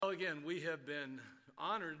again, we have been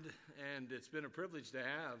honored, and it's been a privilege to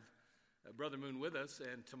have Brother Moon with us.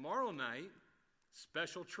 And tomorrow night,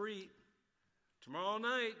 special treat. Tomorrow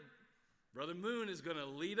night, Brother Moon is going to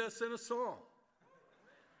lead us in a song.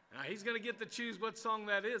 Now, he's going to get to choose what song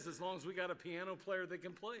that is as long as we got a piano player that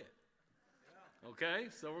can play it. Okay,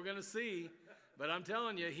 so we're going to see. But I'm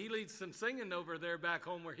telling you, he leads some singing over there back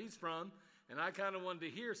home where he's from, and I kind of wanted to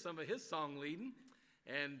hear some of his song leading.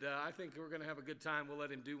 And I think we're going to have a good time. We'll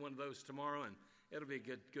let him do one of those tomorrow, and it'll be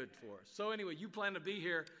good for us. So anyway, you plan to be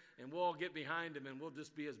here, and we'll all get behind him, and we'll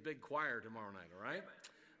just be his big choir tomorrow night, all right?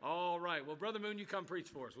 All right. Well, Brother Moon, you come preach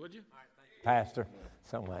for us, would you? All right, thank you. Pastor,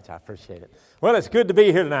 so much. I appreciate it. Well, it's good to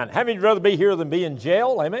be here tonight. How many would rather be here than be in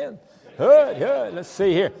jail? Amen? Good. Let's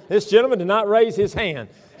see here. This gentleman did not raise his hand.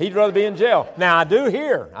 He'd rather be in jail. Now, I do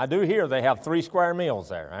hear they have 3 square meals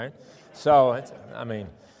there, right? So,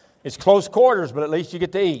 it's close quarters, but at least you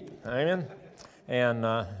get to eat. Amen? And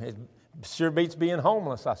it sure beats being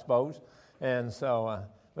homeless, I suppose. And so,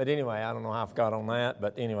 but anyway, I don't know how I got on that.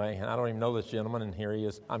 But anyway, I don't even know this gentleman, and here he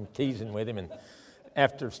is. I'm teasing with him. And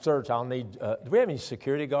after church, I'll need, do we have any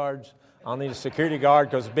security guards? I'll need a security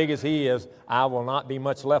guard because as big as he is, I will not be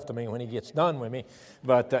much left of me when he gets done with me.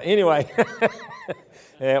 But anyway,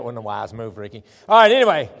 yeah, it wasn't a wise move, Ricky. All right,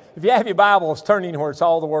 anyway, if you have your Bibles, turn in where it's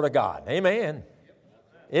all the Word of God. Amen.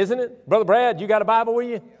 Isn't it? Brother Brad, you got a Bible with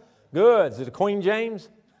you? Good. Is it a Queen James?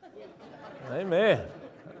 Amen.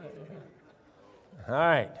 All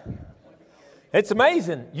right. It's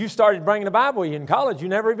amazing. You started bringing a Bible with you in college. You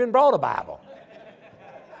never even brought a Bible.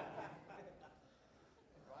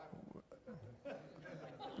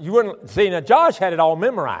 You wouldn't see. Now Josh had it all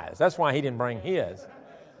memorized. That's why he didn't bring his.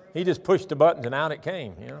 He just pushed the buttons and out it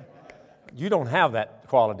came. You don't have that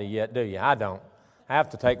quality yet, do you? I don't. I have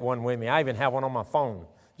to take one with me. I even have one on my phone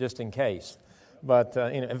just in case. But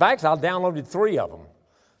in fact, I downloaded 3 of them.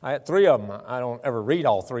 I had 3 of them. I don't ever read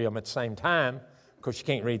all 3 of them at the same time. Of course, you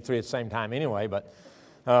can't read 3 at the same time anyway. But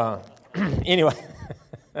anyway,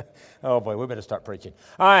 oh boy, we better start preaching.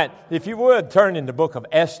 All right, if you would turn in the book of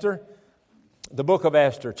Esther. The book of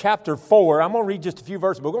Esther, chapter 4. I'm going to read just a few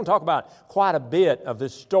verses, but we're going to talk about quite a bit of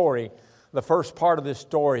this story, the first part of this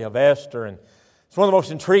story of Esther. And it's one of the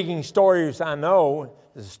most intriguing stories I know,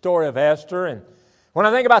 is the story of Esther. And when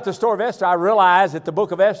I think about the story of Esther, I realize that the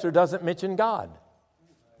book of Esther doesn't mention God.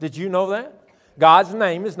 Did you know that? God's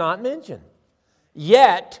name is not mentioned.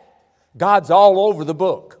 Yet, God's all over the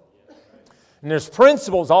book. And there's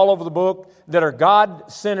principles all over the book that are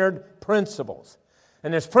God-centered principles.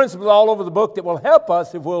 And there's principles all over the book that will help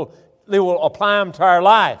us if they will apply them to our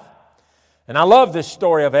life. And I love this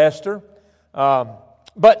story of Esther.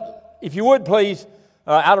 But if you would please,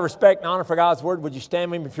 out of respect and honor for God's Word, would you stand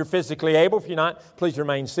with me if you're physically able? If you're not, please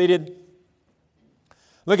remain seated.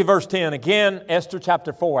 Look at verse 10. Again, Esther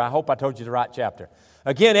chapter 4. I hope I told you the right chapter.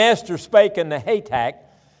 Again, Esther spake unto Hatach,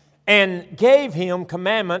 and gave him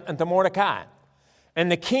commandment unto Mordecai.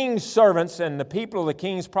 And the king's servants and the people of the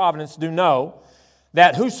king's province do know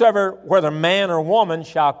that whosoever, whether man or woman,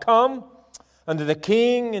 shall come unto the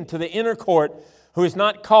king into the inner court, who is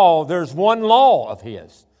not called, there's one law of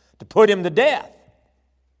his, to put him to death,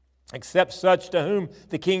 except such to whom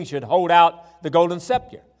the king should hold out the golden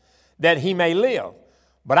scepter, that he may live.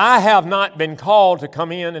 But I have not been called to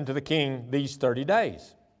come in unto the king these 30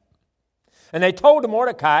 days. And they told to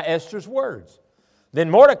Mordecai Esther's words. Then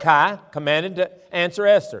Mordecai commanded to answer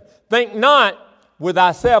Esther, think not with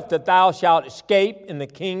thyself that thou shalt escape in the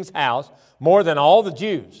king's house more than all the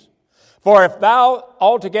Jews. For if thou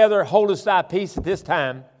altogether holdest thy peace at this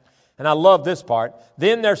time, and I love this part,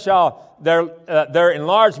 then there shall their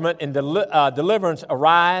enlargement and deliverance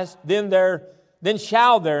arise. Then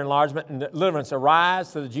shall their enlargement and deliverance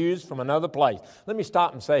arise to the Jews from another place. Let me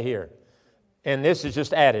stop and say here, and this is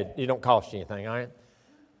just added. You don't cost you anything, all right?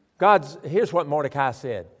 Here's what Mordecai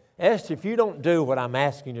said. Esther, if you don't do what I'm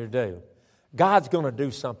asking you to do, God's going to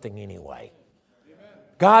do something anyway.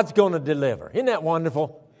 God's going to deliver. Isn't that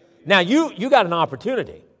wonderful? Now, you got an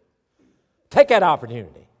opportunity. Take that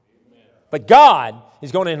opportunity. But God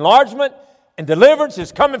is going to enlargement, and deliverance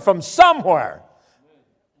is coming from somewhere.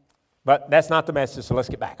 But that's not the message, so let's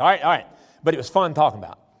get back. All right. But it was fun talking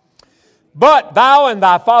about. But thou and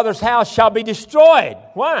thy father's house shall be destroyed.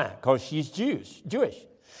 Why? Because she's Jewish.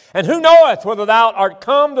 And who knoweth whether thou art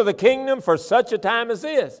come to the kingdom for such a time as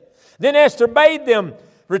this? Then Esther bade them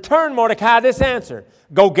return Mordecai this answer.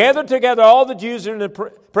 Go gather together all the Jews in the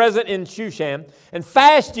present in Shushan, and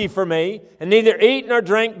fast ye for me, and neither eat nor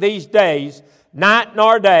drink these days, night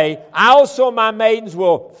nor day. I also and my maidens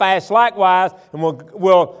will fast likewise, and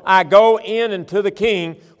will I go in unto the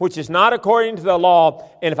king, which is not according to the law,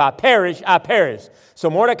 and if I perish, I perish. So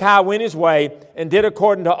Mordecai went his way and did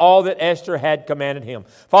according to all that Esther had commanded him.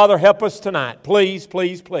 Father, help us tonight. Please,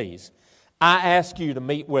 please, please. I ask you to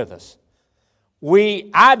meet with us.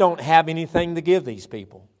 I don't have anything to give these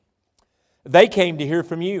people. They came to hear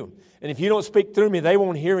from you. And if you don't speak through me, they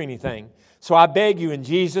won't hear anything. So I beg you in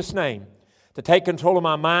Jesus' name to take control of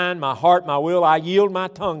my mind, my heart, my will. I yield my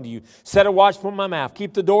tongue to you. Set a watch for my mouth.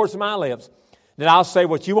 Keep the doors of my lips. That I'll say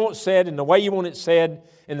what you want said in the way you want it said,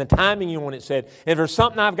 in the timing you want it said. If there's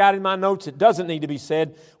something I've got in my notes that doesn't need to be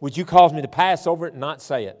said, would you cause me to pass over it and not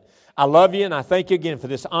say it? I love you, and I thank you again for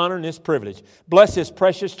this honor and this privilege. Bless this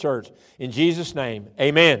precious church. In Jesus' name,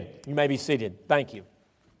 amen. You may be seated. Thank you.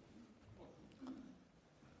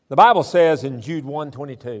 The Bible says in Jude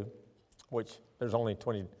 1:22, which there's only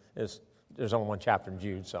one chapter in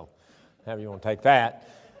Jude, so however you want to take that.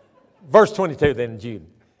 Verse 22 then in Jude.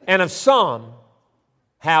 And of some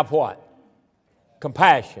have what?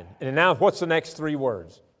 Compassion. And now what's the next three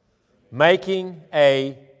words? Making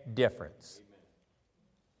a difference.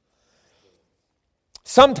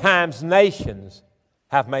 Sometimes nations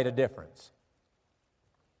have made a difference.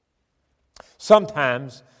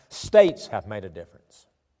 Sometimes states have made a difference.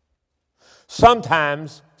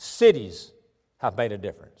 Sometimes cities have made a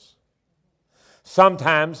difference.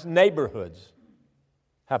 Sometimes neighborhoods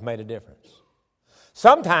have made a difference.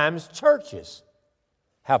 Sometimes churches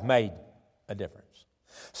have made a difference.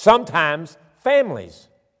 Sometimes families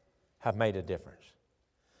have made a difference.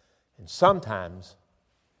 And sometimes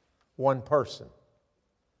one person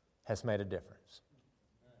has made a difference.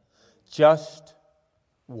 Just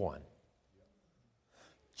one.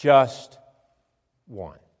 Just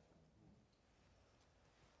one.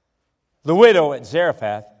 The widow at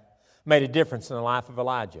Zarephath made a difference in the life of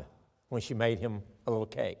Elijah when she made him a little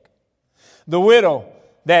cake. The widow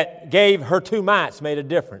that gave her 2 mites made a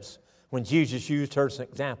difference when Jesus used her as an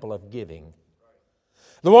example of giving.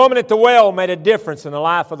 The woman at the well made a difference in the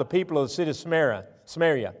life of the people of the city of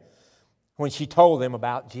Samaria when she told them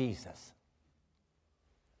about Jesus.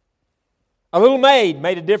 A little maid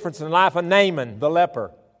made a difference in the life of Naaman, the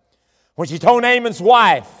leper, when she told Naaman's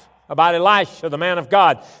wife about Elisha, the man of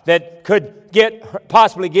God, that could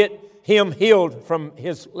possibly get him healed from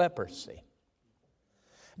his leprosy.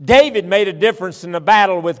 David made a difference in the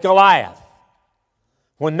battle with Goliath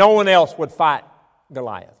when no one else would fight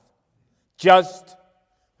Goliath. Just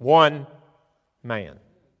one man.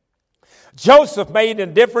 Joseph made a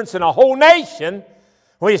difference in a whole nation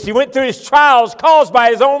when he went through his trials caused by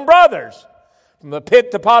his own brothers. From the pit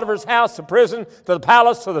to Potiphar's house, to prison, to the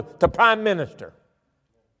palace, to prime minister.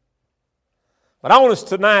 But I want us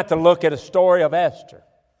tonight to look at a story of Esther,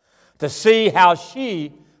 to see how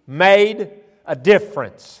she made a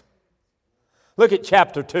difference. Look at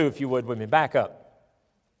chapter 2, if you would, with me. Back up.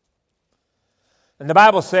 And the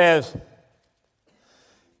Bible says,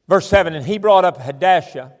 verse 7, and he brought up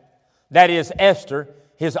Hadassah, that is Esther,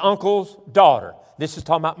 his uncle's daughter. This is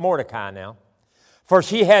talking about Mordecai now. For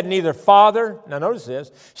she had neither father, now notice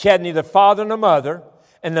this, she had neither father nor mother,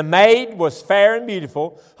 and the maid was fair and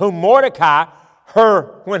beautiful, whom Mordecai,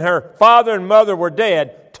 when her father and mother were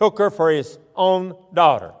dead, took her for his own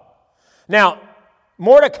daughter. Now,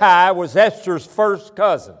 Mordecai was Esther's first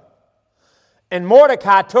cousin. And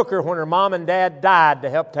Mordecai took her when her mom and dad died to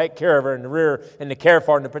help take care of her and to rear and to care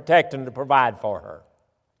for her and to protect her and to provide for her.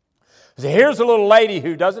 So here's a little lady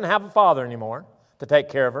who doesn't have a father anymore to take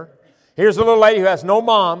care of her. Here's a little lady who has no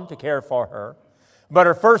mom to care for her. But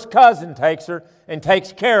her first cousin takes her and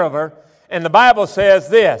takes care of her. And the Bible says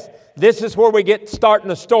this. This is where we get starting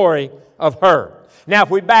the story of her. Now, if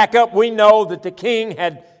we back up, we know that the king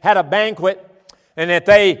had a banquet and that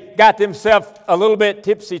they got themselves a little bit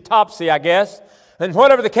tipsy-topsy, I guess. And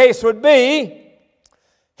whatever the case would be,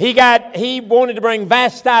 he wanted to bring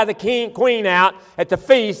Vashti, the queen, out at the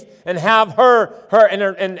feast and have her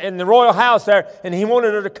in the royal house there. And he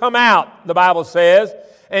wanted her to come out, the Bible says.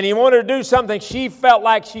 And he wanted her to do something she felt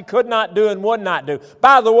like she could not do and would not do.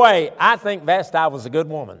 By the way, I think Vashti was a good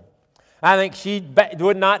woman. I think she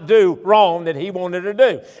would not do wrong that he wanted her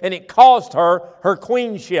to do. And it cost her her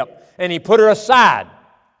queenship. And he put her aside.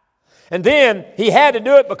 And then he had to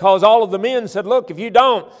do it because all of the men said, look, if you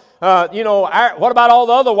don't, what about all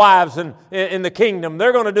the other wives in the kingdom?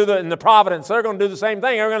 They're going to do in the providence. They're going to do the same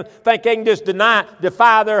thing. They're going to think they can just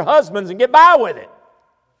defy their husbands and get by with it.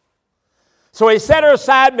 So he set her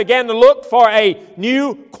aside and began to look for a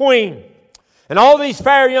new queen. And all these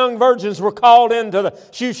fair young virgins were called into the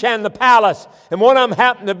Shushan, the palace. And one of them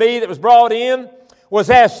happened to be that was brought in was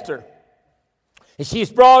Esther. And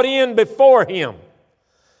she's brought in before him.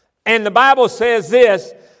 And the Bible says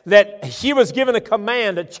this, that she was given a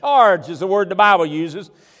command, a charge is the word the Bible uses.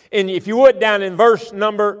 And if you would, down in verse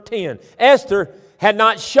number 10. Esther had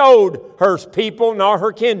not showed her people nor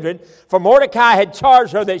her kindred, for Mordecai had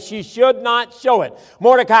charged her that she should not show it.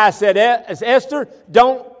 Mordecai said, Esther,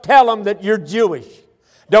 don't tell them that you're Jewish.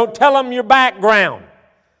 Don't tell them your background.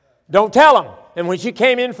 Don't tell them. And when she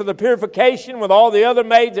came in for the purification with all the other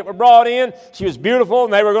maids that were brought in, she was beautiful,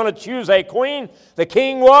 and they were going to choose a queen. The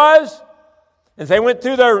king was. And they went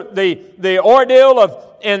through the ordeal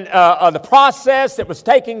of the process that was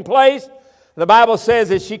taking place. The Bible says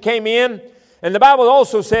that she came in. And the Bible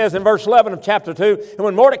also says in verse 11 of chapter 2, and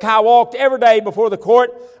when Mordecai walked every day before the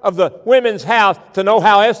court of the women's house to know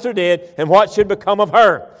how Esther did and what should become of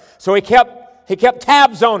her. So he kept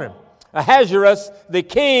tabs on him. Ahasuerus, the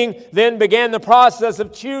king, then began the process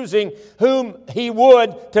of choosing whom he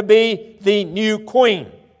would to be the new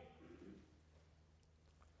queen.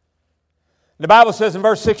 The Bible says in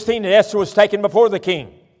verse 16 that Esther was taken before the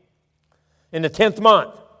king in the 10th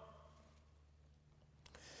month.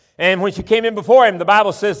 And when she came in before him, the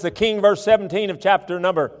Bible says the king, verse 17 of chapter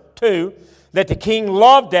number 2, that the king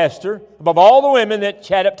loved Esther above all the women that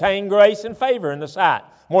had obtained grace and favor in the sight,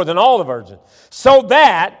 more than all the virgins, so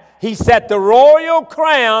that he set the royal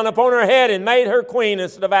crown upon her head and made her queen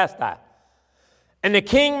instead of Vashti. And the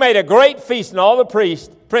king made a great feast, and all the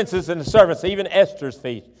priests, princes, and the servants, even Esther's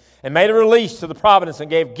feast, and made a release to the province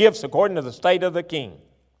and gave gifts according to the state of the king.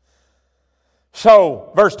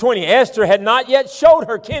 So, verse 20, Esther had not yet showed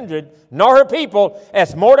her kindred, nor her people,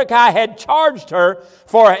 as Mordecai had charged her,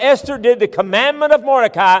 for Esther did the commandment of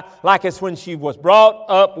Mordecai, like as when she was brought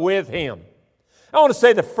up with him. I want to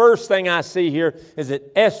say the first thing I see here is that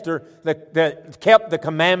Esther kept the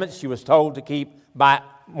commandments she was told to keep by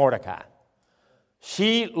Mordecai.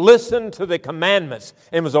 She listened to the commandments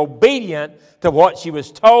and was obedient to what she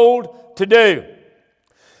was told to do.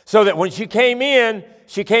 So that when she came in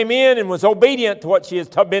and was obedient to what she has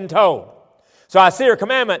been told. So I see her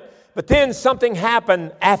commandment, but then something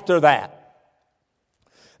happened after that.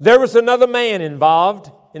 There was another man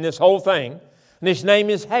involved in this whole thing, and his name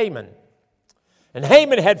is Haman. And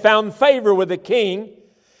Haman had found favor with the king,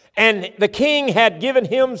 and the king had given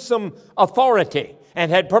him some authority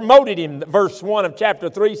and had promoted him, verse 1 of chapter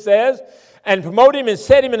 3 says, and promoted him and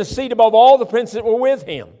set him in a seat above all the princes that were with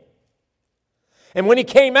him. And when he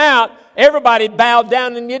came out, everybody bowed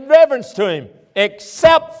down and did reverence to him,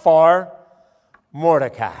 except for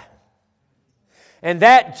Mordecai. And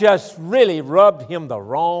that just really rubbed him the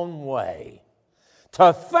wrong way.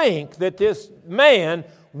 To think that this man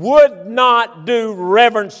would not do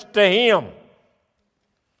reverence to him.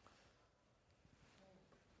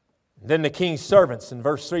 Then the king's servants in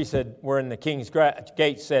verse 3 said, were in the king's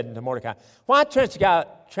gate, said to Mordecai, why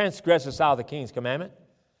transgressest thou the king's commandment?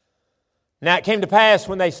 Now it came to pass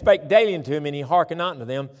when they spake daily unto him, and he hearkened not unto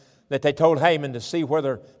them, that they told Haman to see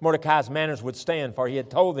whether Mordecai's manners would stand, for he had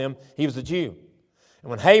told them he was a Jew. And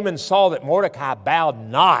when Haman saw that Mordecai bowed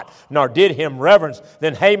not, nor did him reverence,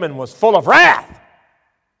 then Haman was full of wrath.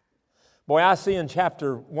 Boy, I see in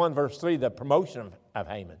chapter 1, verse 3, the promotion of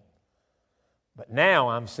Haman. But now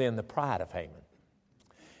I'm seeing the pride of Haman.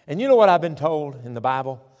 And you know what I've been told in the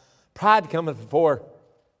Bible? Pride cometh before,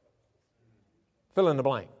 fill in the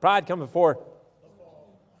blank. Pride cometh before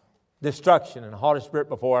destruction, and a haughty spirit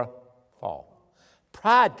before a fall.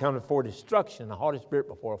 Pride cometh before destruction, and a haughty spirit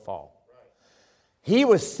before a fall. He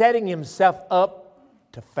was setting himself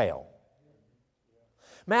up to fail.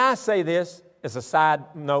 May I say this as a side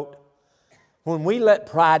note? When we let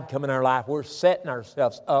pride come in our life, we're setting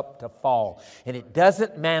ourselves up to fall. And it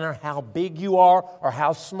doesn't matter how big you are or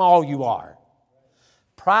how small you are.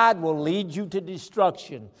 Pride will lead you to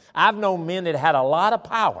destruction. I've known men that had a lot of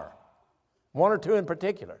power, one or two in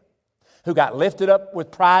particular, who got lifted up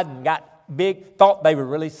with pride and got big, thought they were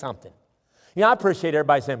really something. You know, I appreciate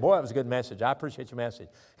everybody saying, boy, that was a good message. I appreciate your message.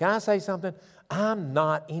 Can I say something? I'm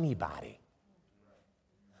not anybody.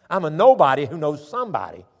 I'm a nobody who knows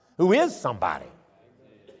somebody who is somebody.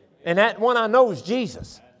 And that one I know is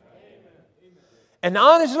Jesus. And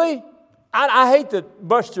honestly, I hate to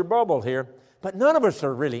bust your bubble here, but none of us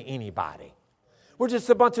are really anybody. We're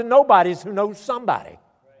just a bunch of nobodies who know somebody.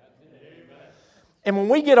 And when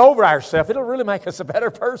we get over ourselves, it'll really make us a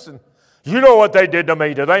better person. You know what they did to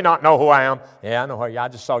me. Do they not know who I am? Yeah, I know who you are. I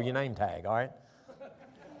just saw your name tag, all right?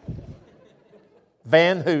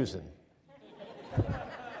 Van Hoosen.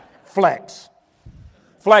 Flex.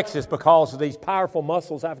 Flex is because of these powerful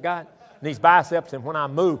muscles I've got, these biceps, and when I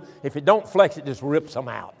move, if it don't flex, it just rips them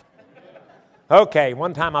out. Okay,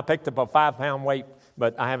 one time I picked up a 5-pound weight,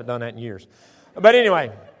 but I haven't done that in years. But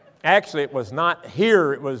anyway, actually it was not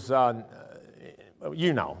here. It was, that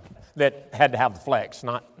had to have the flex.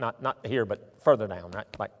 Not here, but further down, right?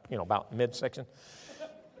 Like, about midsection.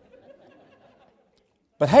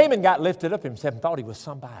 But Haman got lifted up himself and thought he was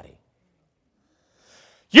somebody.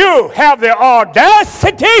 You have the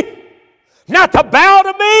audacity not to bow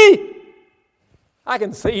to me? I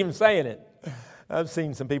can see him saying it. I've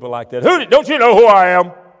seen some people like that. Don't you know who I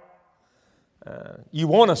am? You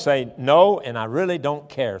want to say no, and I really don't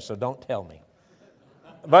care, so don't tell me.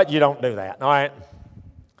 But you don't do that, all right?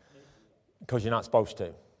 Because you're not supposed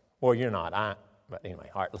to. Well, you're not. But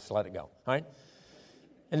anyway, all right, let's let it go, all right?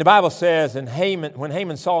 And the Bible says, when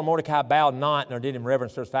Haman saw Mordecai bowed not, nor did him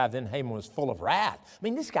reverence, verse 5, then Haman was full of wrath. I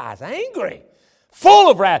mean, this guy's angry. Full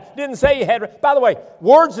of wrath. Didn't say he had. By the way,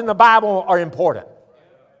 words in the Bible are important.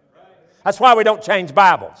 That's why we don't change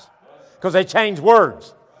Bibles. Because they change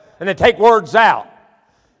words. And they take words out.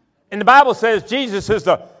 And the Bible says Jesus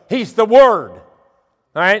He's the Word. All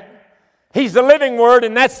right? He's the living Word,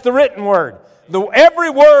 and that's the written Word. Every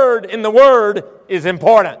word in the Word is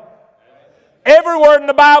important. Every word in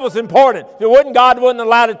the Bible is important. If it wouldn't, God wouldn't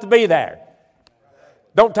allow it to be there.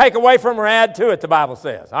 Don't take away from or add to it, the Bible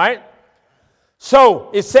says. All right?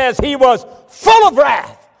 So, it says he was full of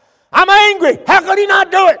wrath. I'm angry. How could he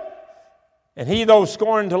not do it? And he, thought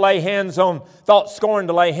scorned to lay hands on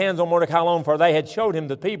Mordecai alone, for they had showed him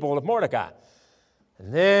the people of Mordecai.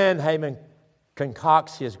 And then Haman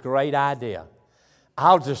concocts his great idea.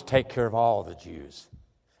 I'll just take care of all the Jews.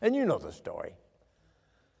 And you know the story.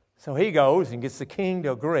 So he goes and gets the king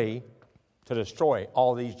to agree to destroy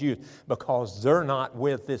all these Jews because they're not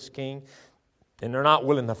with this king and they're not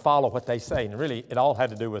willing to follow what they say. And really, it all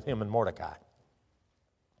had to do with him and Mordecai.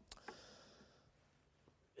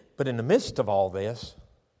 But in the midst of all this,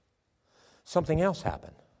 something else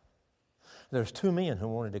happened. There's two men who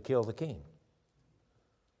wanted to kill the king.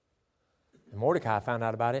 And Mordecai found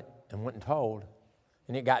out about it and went and told.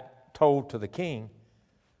 And it got told to the king.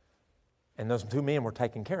 And those two men were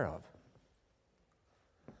taken care of.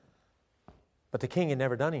 But the king had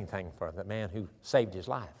never done anything for the man who saved his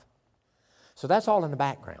life. So that's all in the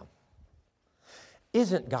background.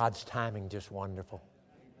 Isn't God's timing just wonderful?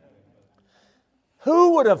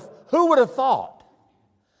 Who would have thought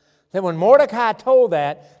that when Mordecai told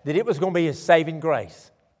that it was going to be his saving grace?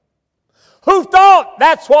 Who thought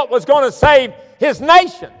that's what was going to save his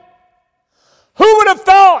nation? Who would have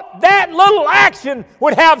thought that little action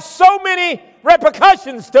would have so many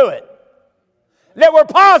repercussions to it that were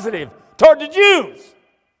positive toward the Jews?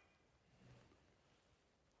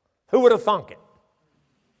 Who would have thunk it?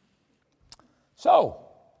 So,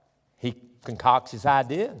 he concocts his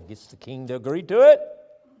idea and gets the king to agree to it.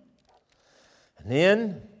 And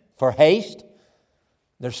then, for haste,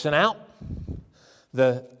 they're sent out.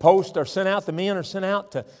 The posts are sent out, the men are sent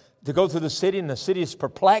out to go through the city, and the city is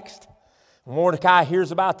perplexed. Mordecai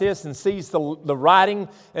hears about this and sees the writing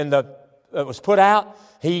and that was put out.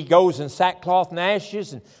 He goes in sackcloth and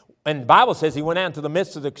ashes. And the Bible says he went out into the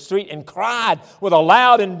midst of the street and cried with a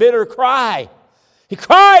loud and bitter cry. He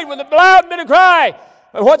cried with a loud and bitter cry.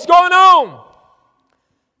 What's going on?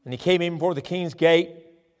 And he came in before the king's gate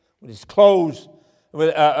with his clothes,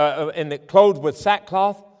 clothed with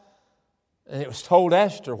sackcloth. And it was told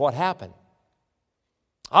Esther what happened.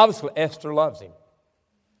 Obviously, Esther loves him.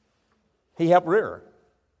 He helped rear her.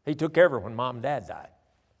 He took care of her when mom and dad died.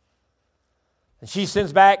 And she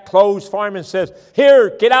sends back clothes for him and says,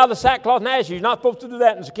 here, get out of the sackcloth and ashes. You're not supposed to do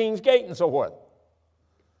that in the king's gate and so forth.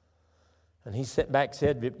 And he sat back and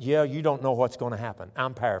said, yeah, you don't know what's going to happen.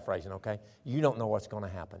 I'm paraphrasing, okay? You don't know what's going to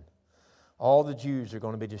happen. All the Jews are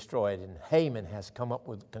going to be destroyed. And Haman has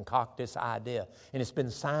concocted this idea. And it's been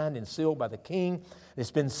signed and sealed by the king. It's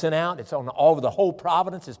been sent out. It's on all over the whole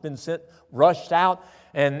province. It's been rushed out.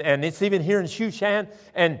 And it's even here in Shushan.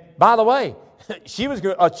 And by the way, she was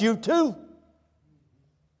a Jew too.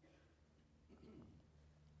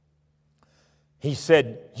 He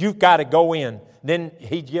said, you've got to go in. Then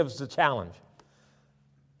he gives the challenge.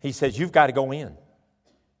 He says, you've got to go in.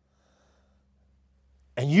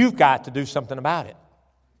 And you've got to do something about it.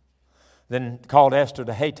 Then called Esther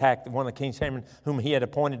to Hatak, one of the king's handmaiden, whom he had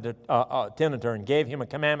appointed to attend to her, and gave him a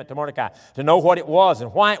commandment to Mordecai to know what it was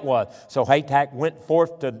and why it was. So Hatak went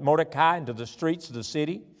forth to Mordecai into the streets of the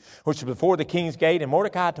city, which was before the king's gate. And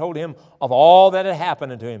Mordecai told him of all that had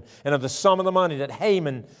happened unto him, and of the sum of the money that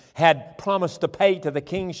Haman had promised to pay to the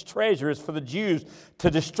king's treasurers for the Jews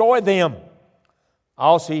to destroy them.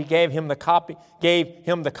 Also, he gave him the copy of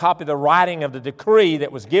the writing of the decree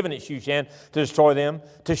that was given at Shushan to destroy them,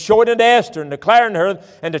 to show it unto Esther and declare unto her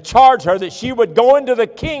and to charge her that she would go into the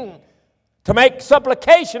king to make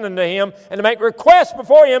supplication unto him and to make requests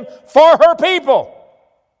before him for her people.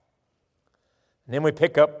 And then we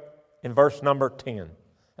pick up in verse number 10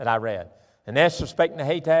 that I read. And Esther spake to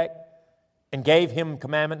Hathach and gave him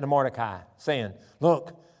commandment to Mordecai, saying,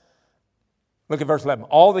 Look at verse 11.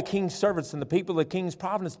 All the king's servants and the people of the king's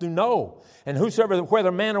province do know, and whosoever,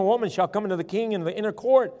 whether man or woman, shall come into the king in the inner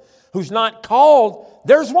court, who's not called,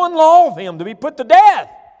 there's one law of him to be put to death.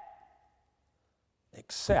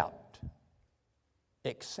 Except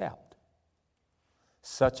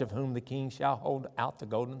such of whom the king shall hold out the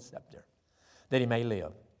golden scepter, that he may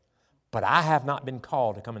live. But I have not been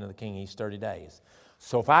called to come into the king these 30 days.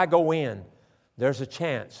 So if I go in, there's a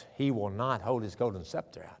chance he will not hold his golden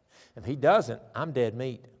scepter out. If he doesn't, I'm dead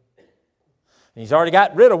meat. And he's already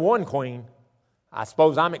got rid of one queen. I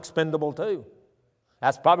suppose I'm expendable too.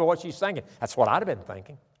 That's probably what she's thinking. That's what I'd have been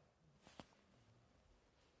thinking.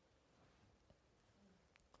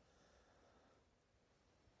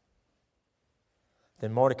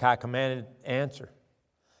 Then Mordecai commanded Esther,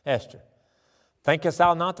 thinkest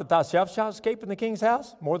thou not that thyself shalt escape in the king's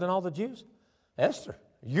house more than all the Jews? Esther,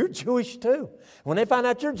 you're Jewish too. When they find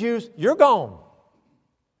out you're Jews, you're gone.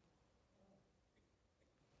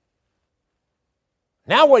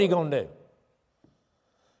 Now what are you going to do?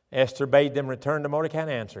 Esther bade them return to Mordecai and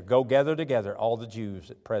answer, Go gather together all the Jews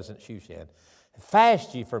at present Shushan.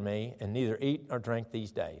 Fast ye for me, and neither eat nor drink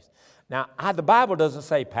these days. Now, the Bible doesn't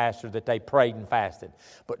say, Pastor, that they prayed and fasted.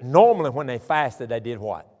 But normally when they fasted, they did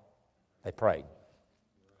what? They prayed.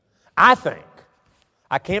 I think,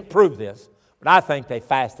 I can't prove this, but I think they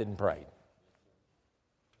fasted and prayed.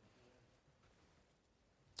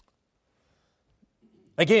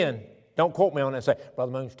 Again, don't quote me on it and say,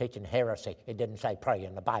 Brother Moon's teaching heresy. It didn't say pray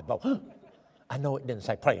in the Bible. I know it didn't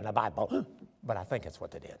say pray in the Bible, but I think that's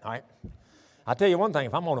what they did, all right? I'll tell you one thing,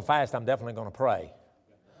 if I'm on a fast, I'm definitely going to pray.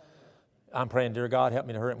 I'm praying, dear God, help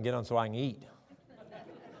me to hurry up and get on so I can eat.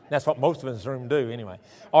 That's what most of us in this room do anyway.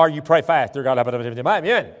 Or you pray fast, dear God.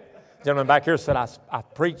 Gentleman back here said, I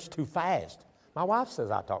preach too fast. My wife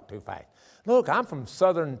says I talk too fast. Look, I'm from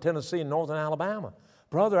southern Tennessee and northern Alabama.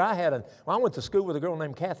 Brother, I went to school with a girl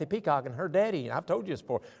named Kathy Peacock, and her daddy, and I've told you this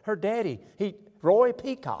before, her daddy, Roy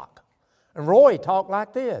Peacock. And Roy talked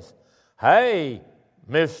like this. Hey,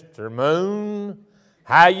 Mr. Moon,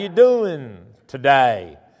 how you doing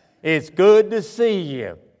today? It's good to see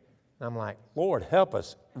you. And I'm like, Lord, help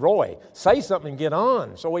us. Roy, say something and get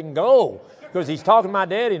on so we can go. Because he's talking to my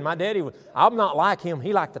daddy, and my daddy, I'm not like him.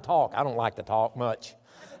 He liked to talk. I don't like to talk much.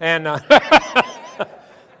 And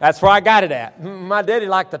that's where I got it at. My daddy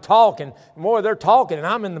liked to talk, and more they're talking, and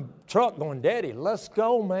I'm in the truck going, Daddy, let's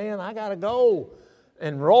go, man. I got to go.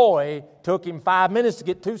 And Roy took him 5 minutes to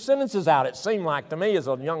get 2 sentences out, it seemed like to me as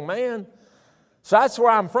a young man. So that's where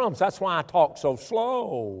I'm from. So that's why I talk so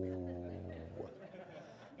slow.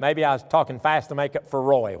 Maybe I was talking fast to make up for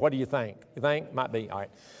Roy. What do you think? You think? Might be. All right.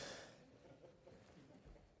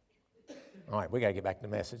 All right, we got to get back to the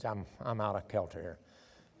message. I'm out of kilter here.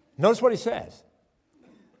 Notice what he says.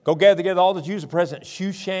 Go gather together all the Jews present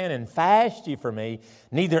Shushan and fast ye for me.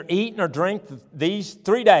 Neither eat nor drink these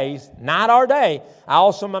 3 days, night or day. I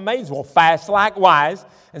also my maids will fast likewise,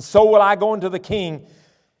 and so will I go unto the king,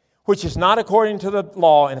 which is not according to the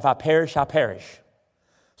law, and if I perish, I perish.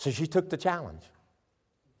 So she took the challenge.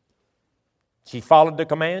 She followed the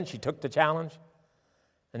command, she took the challenge,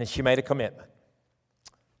 and then she made a commitment.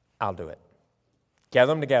 I'll do it.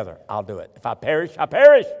 Gather them together, I'll do it. If I perish, I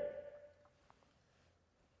perish.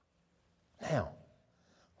 Now,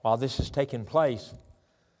 while this is taking place,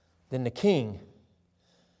 then the king,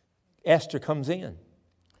 Esther, comes in.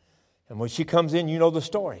 And when she comes in, you know the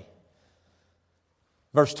story.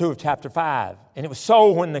 Verse 2 of chapter 5. And it was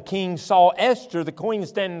so when the king saw Esther, the queen,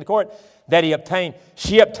 standing in the court, that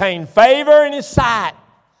she obtained favor in his sight.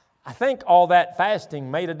 I think all that fasting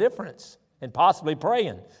made a difference, and possibly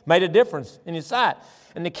praying made a difference in his sight.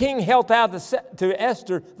 And the king held out to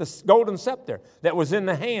Esther the golden scepter that was in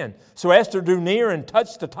the hand. So Esther drew near and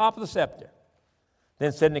touched the top of the scepter.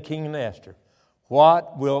 Then said the king to Esther,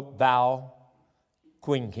 What wilt thou,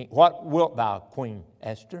 Queen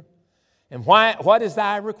Esther? And what is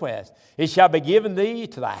thy request? It shall be given thee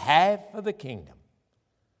to the half of the kingdom.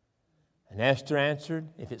 And Esther answered,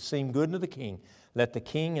 If it seem good unto the king, let the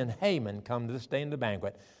king and Haman come to this day in the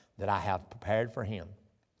banquet that I have prepared for him.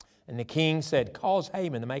 And the king said, Cause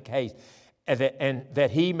Haman to make haste, and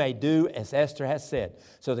that he may do as Esther has said.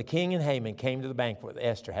 So the king and Haman came to the banquet that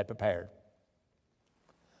Esther had prepared.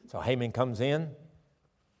 So Haman comes in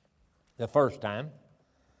the first time,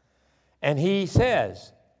 and he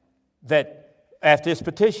says that after this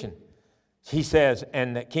petition, he says,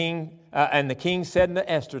 and the king and the king said unto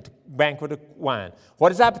Esther at the banquet of wine,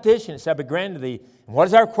 what is thy petition? It shall be granted thee. And what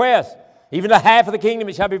is our request? Even the half of the kingdom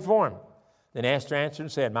it shall be performed. Then Esther answered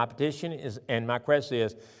and said, my petition is, and my request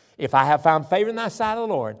is, if I have found favor in thy sight, O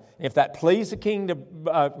Lord, and if that please the king to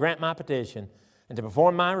grant my petition and to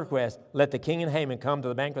perform my request, let the king and Haman come to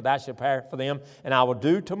the banquet that I shall prepare for them, and I will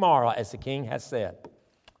do tomorrow as the king has said.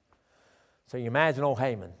 So you imagine old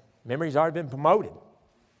Haman. Remember, he's already been promoted.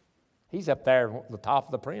 He's up there at the top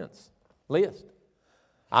of the prince list.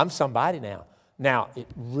 I'm somebody now. Now, it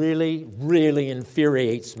really, really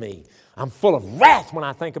infuriates me. I'm full of wrath when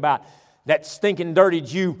I think about that stinking, dirty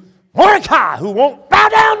Jew, Mordecai, who won't bow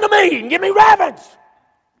down to me and give me reverence.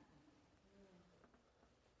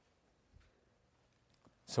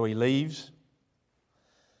 So he leaves.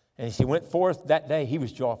 And as he went forth that day, he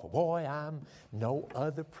was joyful. Boy, I'm no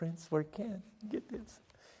other prince where can get this.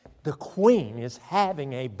 The queen is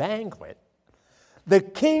having a banquet. The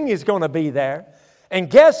king is going to be there. And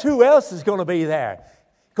guess who else is going to be there?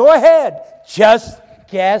 Go ahead. Just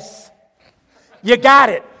guess. You got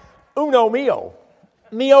it. Uno mio.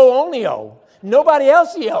 Mio onio. Nobody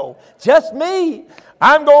else yo. Just me.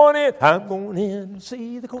 I'm going in to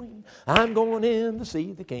see the queen. I'm going in to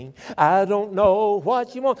see the king. I don't know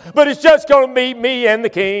what you want, but it's just going to be me and the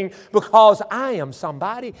king because I am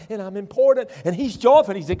somebody and I'm important. And he's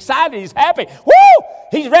joyful, he's excited, he's happy. Woo!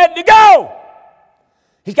 He's ready to go.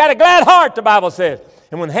 He's got a glad heart, the Bible says.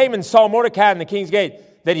 And when Haman saw Mordecai in the king's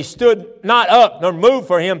gate, that he stood not up nor moved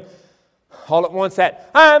for him, all at once that,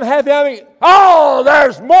 I'm happy. Oh,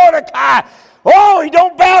 there's Mordecai. Oh, he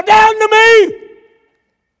don't bow down to me.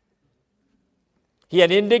 He had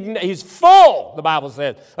he's full, the Bible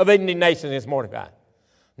says, of indignation against Mordecai.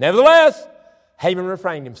 Nevertheless, Haman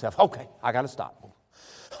refrained himself. Okay, I got to stop.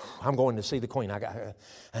 I'm going to see the queen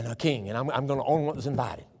and the king, and I'm going to own what was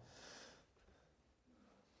invited.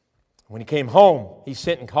 When he came home, he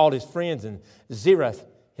sent and called his friends and Zeresh,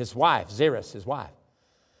 his wife.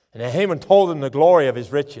 And Haman told them the glory of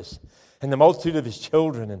his riches and the multitude of his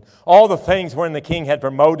children and all the things wherein the king had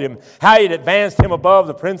promoted him, how he had advanced him above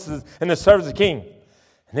the princes and the servants of the king.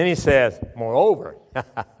 And then he says, moreover,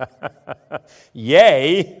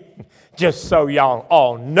 yea, just so y'all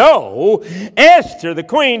all know, Esther, the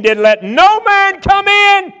queen, did let no man come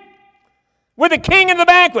in with the king in the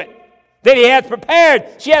banquet that he hath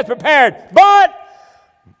prepared. She hath prepared. But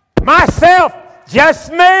myself,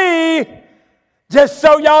 just me, just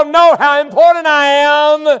so y'all know how important I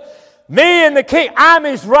am, me and the king, I'm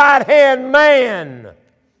his right-hand man.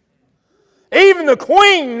 Even the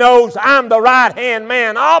queen knows I'm the right-hand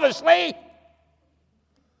man, obviously.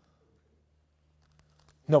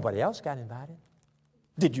 Nobody else got invited.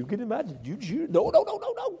 Did you get invited? Did you? No.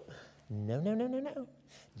 No.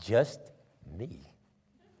 Just me.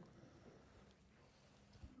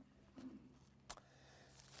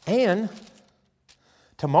 And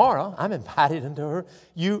tomorrow, I'm invited into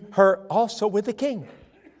her also with the king.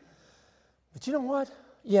 But you know what?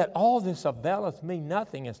 Yet all this availeth me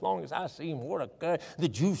nothing as long as I see Mordecai, the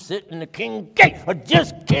Jew, sit in the king's gate. I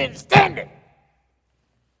just can't stand it.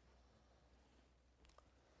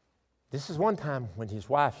 This is one time when his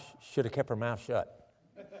wife should have kept her mouth shut.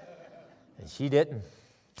 And she didn't.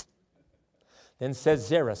 Then says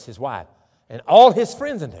Zeresh, his wife, and all his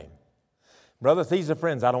friends unto him. Brothers, these are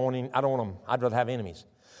friends. I don't want them. I'd rather have enemies.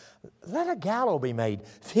 Let a gallows be made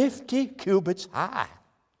 50 cubits high.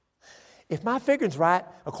 If my figuring's right,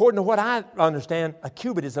 according to what I understand, a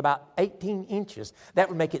cubit is about 18 inches. That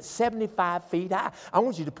would make it 75 feet high. I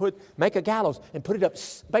want you to make a gallows and put it up,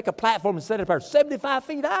 make a platform and set it up there 75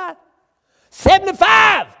 feet high.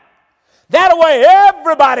 75! That way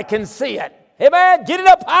everybody can see it. Amen? Get it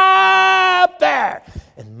up high up there.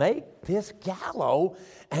 And make this gallows.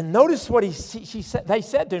 And notice what they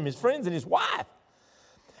said to him, his friends and his wife.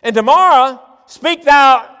 And tomorrow, speak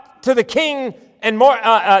thou to the king and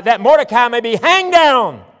that Mordecai may be hanged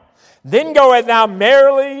down. Then goeth thou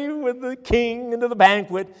merrily with the king into the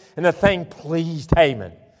banquet. And the thing pleased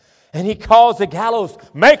Haman. And he calls the gallows,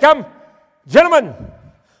 make them, gentlemen,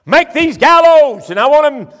 make these gallows. And I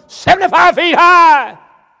want them 75 feet high.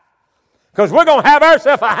 Because we're going to have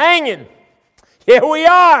ourselves a hanging. Here we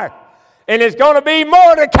are. And it's going to be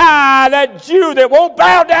Mordecai, that Jew that won't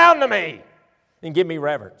bow down to me and give me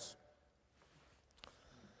reverence.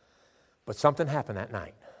 But something happened that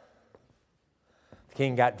night. The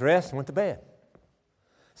king got dressed and went to bed.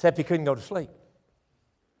 Except he couldn't go to sleep.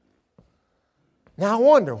 Now I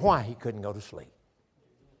wonder why he couldn't go to sleep.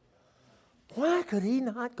 Why could he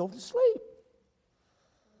not go to sleep?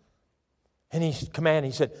 And he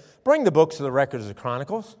said, bring the books of the records of the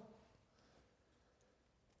Chronicles.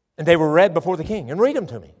 And they were read before the king. And read them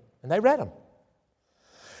to me. And they read them.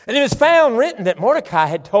 And it was found written that Mordecai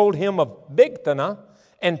had told him of Bigthana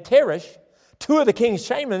and Teresh, two of the king's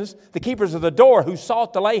chamberlains, the keepers of the door, who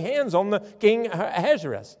sought to lay hands on the king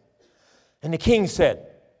Ahasuerus. And the king said,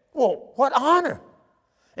 well, what honor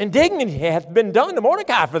and dignity hath been done to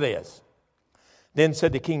Mordecai for this? Then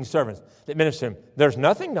said the king's servants that ministered to him, there's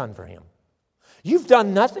nothing done for him. You've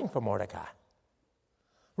done nothing for Mordecai.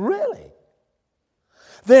 Really?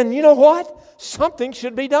 Then you know what? Something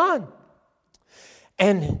should be done.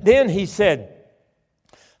 And then he said,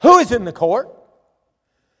 who is in the court?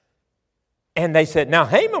 And they said, now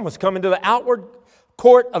Haman was coming to the outward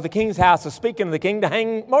court of the king's house to speak unto the king to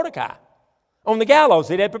hang Mordecai on the gallows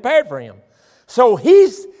that he had prepared for him. So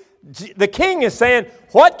the king is saying,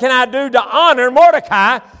 what can I do to honor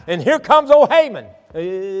Mordecai? And here comes old Haman.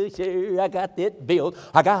 Sir, I got it built.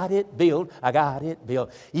 I got it built. I got it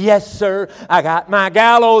built. Yes, sir, I got my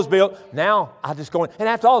gallows built. Now I just go in. And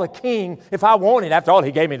after all, the king, if I want it, after all,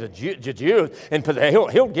 he gave me the Jews, and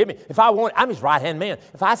he'll give me. If I want it, I'm his right-hand man.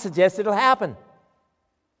 If I suggest it, it'll happen.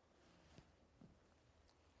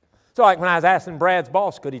 So like when I was asking Brad's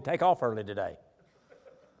boss, could he take off early today?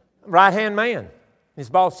 Right-hand man. His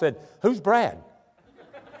boss said, who's Brad?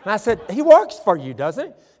 And I said, he works for you, doesn't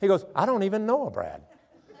he? He goes, I don't even know a Brad.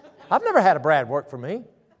 I've never had a Brad work for me.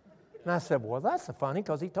 And I said, well, that's funny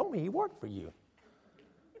because he told me he worked for you.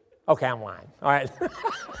 Okay, I'm lying. All right.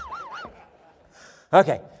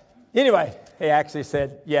 Okay. Anyway, he actually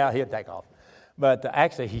said, yeah, he'll take off. But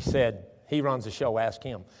actually, he said, he runs the show, ask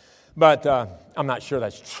him. But I'm not sure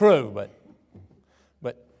that's true, but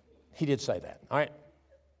he did say that. All right.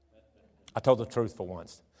 I told the truth for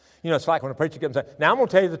once. You know, it's like when a preacher comes and says, now I'm going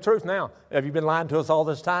to tell you the truth now. Have you been lying to us all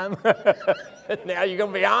this time? Now you're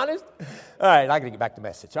going to be honest? All right, I got to get back to the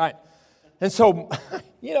message. All right. And so,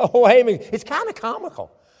 you know, Haman, it's kind of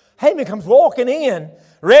comical. Haman comes walking in,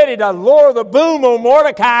 ready to lower the boom on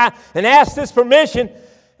Mordecai and ask this permission.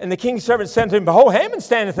 And the king's servant said to him, behold, Haman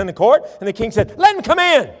standeth in the court. And the king said, let him come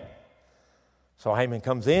in. So Haman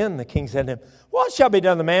comes in, and the king said to him, what shall be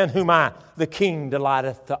done to the man whom the king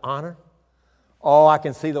delighteth to honor? Oh, I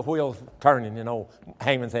can see the wheels turning, you know.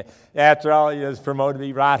 Haman said, after all, he was promoted to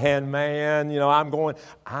be right-hand man. You know, I'm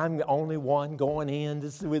the only one going in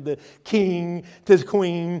with the king to the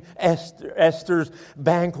queen, Esther's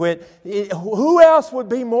banquet. Who else would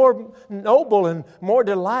be more noble and more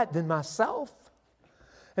delight than myself?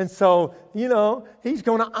 And so, you know, he's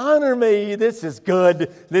going to honor me. This is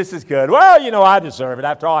good. This is good. Well, you know, I deserve it.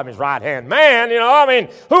 After all, I'm his right-hand man. You know, I mean,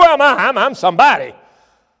 who am I? I'm somebody.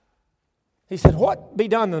 He said, what be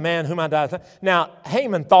done to the man whom I died? Now,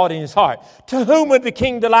 Haman thought in his heart, to whom would the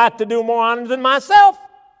king delight to do more honor than myself?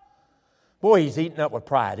 Boy, he's eaten up with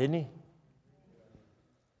pride, isn't he?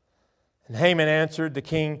 And Haman answered the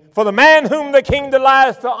king, for the man whom the king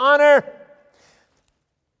delighteth to honor,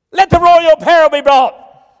 let the royal apparel be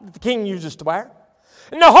brought that the king uses to wear,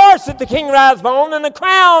 and the horse that the king rides on, and the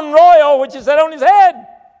crown royal which is set on his head.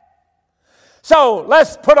 So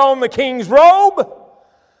let's put on the king's robe.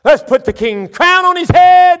 Let's put the king's crown on his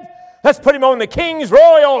head. Let's put him on the king's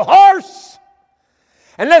royal horse.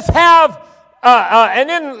 And let's have, and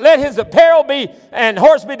then let his apparel be and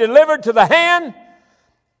horse be delivered to the hand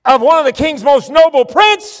of one of the king's most noble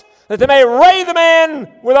prince, that they may array the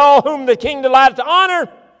man with all whom the king delighteth to honor,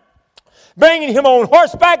 bringing him on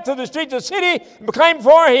horseback to the streets of the city and proclaim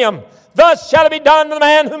for him, thus shall it be done to the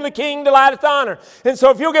man whom the king delighteth to honor. And so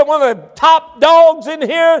if you'll get one of the top dogs in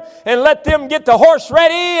here and let them get the horse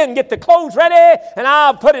ready and get the clothes ready, and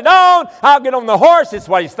I'll put it on, I'll get on the horse, that's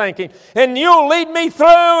what he's thinking. And you'll lead me through,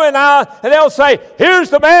 and they'll say, here's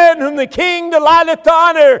the man whom the king delighteth to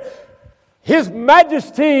honor, His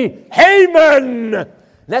Majesty Haman. And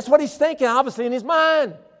that's what he's thinking, obviously, in his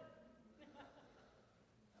mind.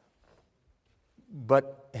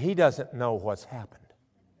 But he doesn't know what's happened.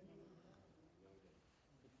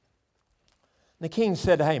 The king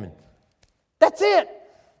said to Haman, that's it.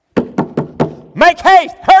 Make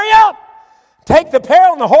haste. Hurry up. Take the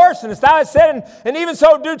apparel and the horse, and as thou hast said, and even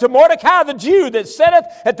so do to Mordecai the Jew that sitteth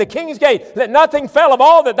at the king's gate. Let nothing fail of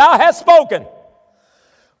all that thou hast spoken.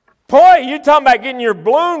 Boy, you're talking about getting your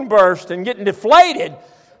balloon burst and getting deflated.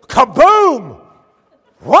 Kaboom.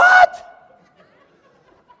 What?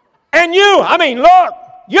 And look,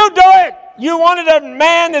 you do it. You wanted a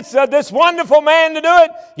man that's this wonderful man to do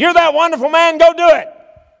it. You're that wonderful man. Go do it.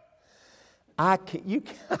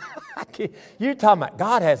 You're talking about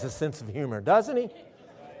God has a sense of humor, doesn't he?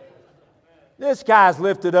 This guy's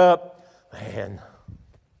lifted up. Man.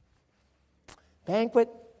 Banquet,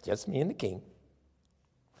 just me and the king.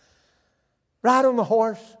 Ride on the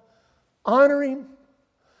horse. Honor him.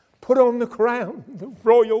 put on the crown, the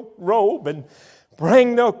royal robe, and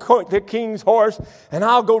bring the king's horse, and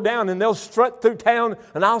I'll go down, and they'll strut through town,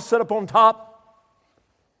 and I'll sit up on top.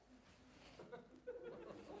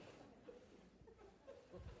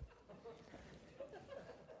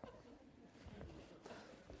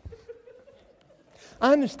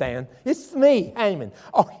 I understand. It's me, Haman.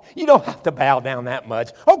 Oh, you don't have to bow down that much.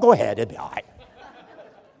 Oh, go ahead. It'll be all right.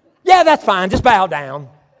 Yeah, that's fine. Just bow down.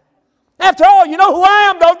 After all, you know who I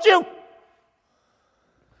am, don't you?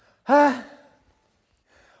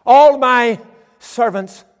 All my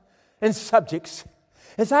servants and subjects,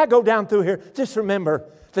 as I go down through here, just remember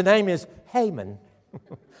the name is Haman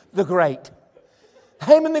the Great.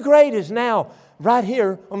 Haman the Great is now right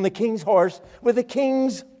here on the king's horse with the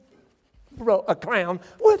king's a crown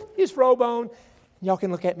with his robe on. Y'all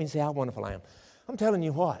can look at me and say how wonderful I am. I'm telling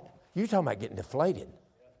you what, you're talking about getting deflated.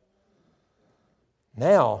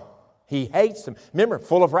 Now, he hates them. Remember,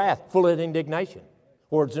 full of wrath, full of indignation.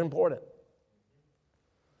 Words are important.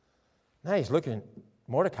 Now he's looking at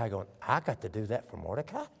Mordecai going, I got to do that for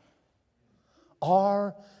Mordecai?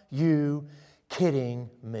 Are you kidding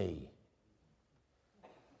me?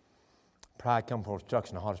 Pride comes before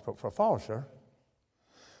destruction, the heart is broke for a fall, sir.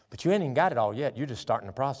 But you ain't even got it all yet. You're just starting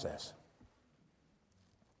the process.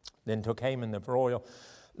 Then took Haman the royal,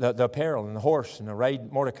 the apparel and the horse, and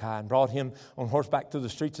arrayed Mordecai, and brought him on horseback through the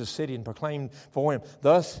streets of the city, and proclaimed for him,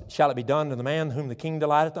 Thus shall it be done to the man whom the king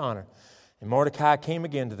delighteth to honor. And Mordecai came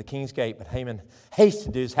again to the king's gate, but Haman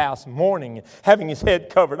hasted to his house, mourning, having his head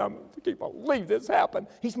covered. I can't believe this happened.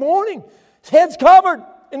 He's mourning. His head's covered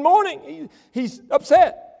in mourning. He's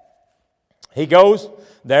upset. He goes,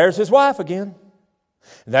 there's his wife again.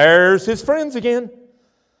 There's his friends again.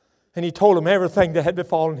 And he told them everything that had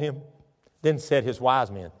befallen him. Then said his wise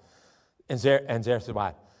men, and Zeresh the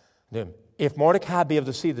wife, if Mordecai be of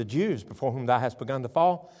the seed of the Jews, before whom thou hast begun to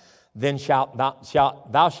fall, then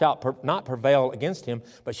thou shalt not prevail against him,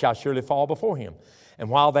 but shalt surely fall before him. And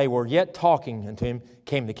while they were yet talking unto him,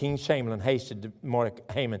 came the king's chamberlain, hasted to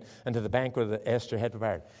Haman unto the banquet that Esther had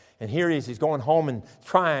prepared. And here he is, he's going home and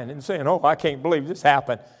crying and saying, oh, I can't believe this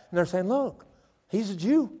happened. And they're saying, look, he's a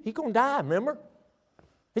Jew. He's going to die, remember?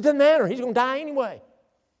 It doesn't matter. He's going to die anyway.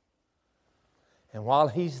 And while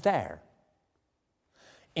he's there,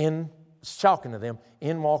 shocking to them,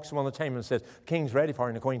 in walks one of the chamberlain and says, the king's ready for you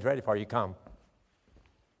and the queen's ready for you. Come.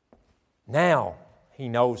 Now he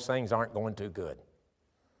knows things aren't going too good.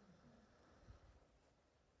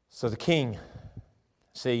 So the king,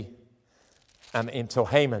 and so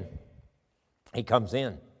Haman, he comes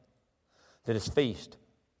in to this feast.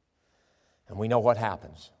 And we know what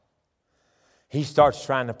happens. He starts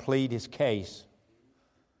trying to plead his case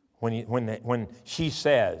when she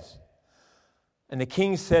says, and the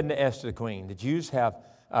king said to Esther the queen, the Jews have,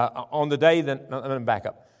 on the day that, let me back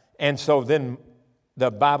up. And so then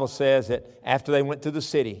the Bible says that after they went to the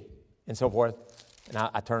city and so forth, and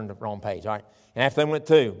I turned the wrong page, all right. And after they went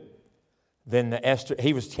through, then Esther,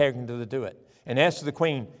 he was taken to do it. And Esther the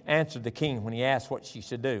queen answered the king when he asked what she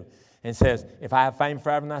should do. And says, if I have fame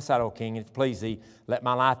forever in thy sight, O king, and it please thee, let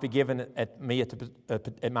my life be given at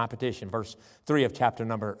my petition. Verse 3 of chapter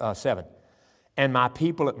number 7. And my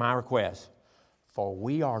people at my request. For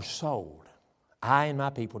we are sold, I and my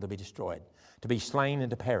people, to be destroyed, to be slain and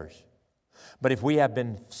to perish. But if we have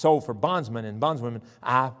been sold for bondsmen and bondswomen,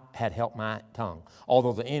 I had helped my tongue,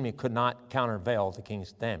 although the enemy could not countervail the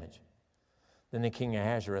king's damage. Then the king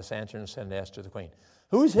Ahasuerus answered and said to Esther the queen,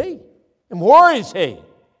 who is he? And where is he?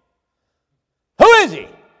 Who is he?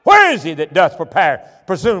 Where is he that doth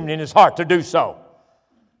presumed in his heart to do so?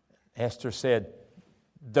 Esther said,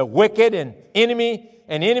 the wicked and enemy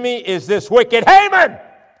is this wicked Haman.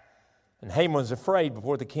 And Haman was afraid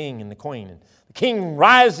before the king and the queen. And the king,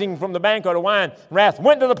 rising from the banquet of wine, wrath,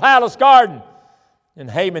 went to the palace garden. And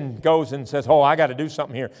Haman goes and says, oh, I got to do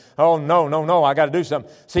something here. Oh, no, I got to do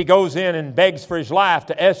something. So he goes in and begs for his life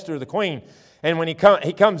to Esther the queen. And when he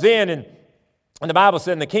comes in and the Bible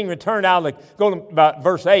said, and the king returned out of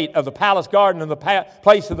verse 8, of the palace garden of the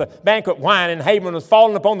place of the banquet wine, and Haman was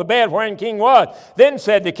fallen upon the bed wherein king was. Then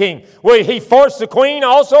said the king, will he force the queen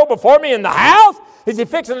also before me in the house? Is he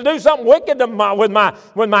fixing to do something wicked with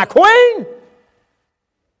my queen?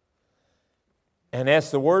 And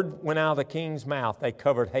as the word went out of the king's mouth, they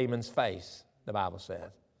covered Haman's face, the Bible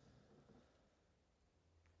says.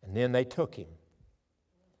 And then they took him.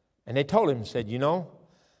 And they told him and said,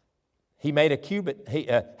 he made a cubit.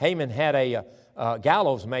 Haman had a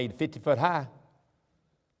gallows made 50 foot high.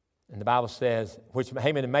 And the Bible says, which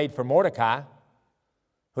Haman had made for Mordecai,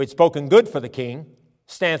 who had spoken good for the king,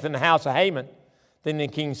 standeth in the house of Haman. Then the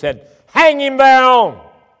king said, hang him thereon.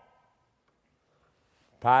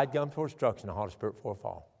 Pride comes before destruction, the Holy Spirit before a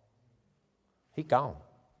fall. He gone.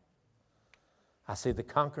 I see the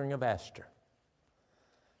conquering of Esther.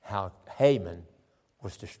 How Haman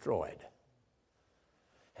was destroyed.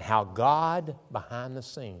 And how God, behind the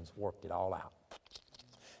scenes, worked it all out.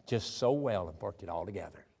 Just so well and worked it all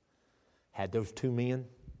together. Had those two men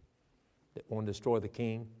that wanted to destroy the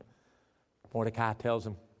king. Mordecai tells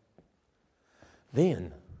them.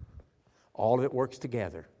 Then, all of it works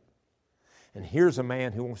together. And here's a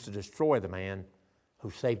man who wants to destroy the man who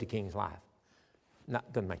saved the king's life.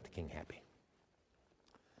 Doesn't make the king happy.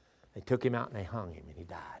 They took him out and they hung him and he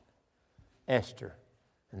died. Esther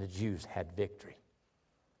and the Jews had victory.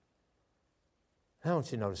 Now I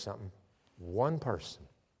want you to notice something. One person,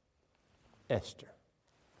 Esther,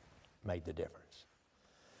 made the difference.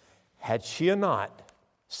 Had she not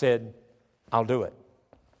said, I'll do it.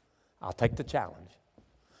 I'll take the challenge.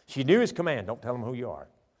 She knew his command, don't tell them who you are.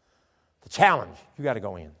 The challenge, you got to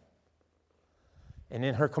go in. And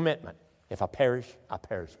then her commitment, if I perish,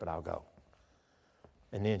 but I'll go.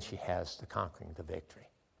 And then she has the conquering, the victory.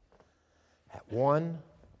 That one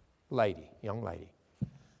lady, young lady,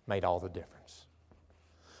 made all the difference.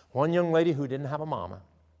 One young lady who didn't have a mama,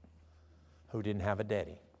 who didn't have a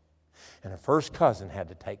daddy. And her first cousin had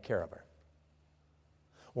to take care of her.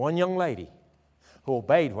 One young lady who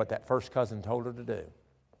obeyed what that first cousin told her to do.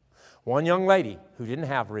 One young lady who didn't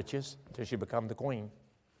have riches until she became the queen.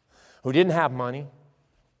 Who didn't have money.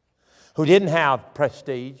 Who didn't have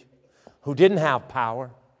prestige. Who didn't have power.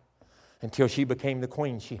 Until she became the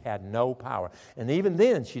queen, she had no power. And even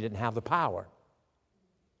then, she didn't have the power.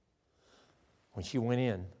 When she went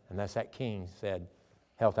in, and that's that king said,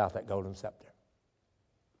 held out that golden scepter.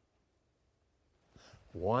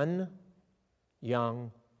 One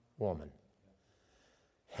young woman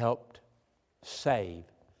helped save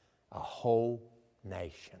a whole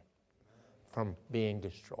nation from being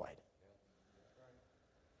destroyed.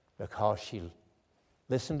 Because she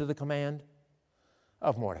listened to the command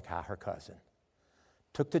of Mordecai, her cousin,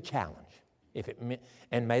 took the challenge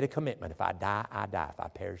and made a commitment. If I die, I die. If I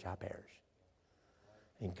perish, I perish.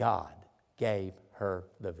 And God gave her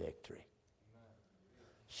the victory.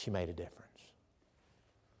 She made a difference.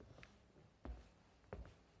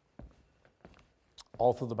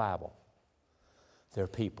 All through the Bible, there are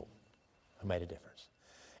people who made a difference.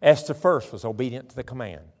 Esther first was obedient to the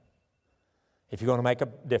command. If you're going to make a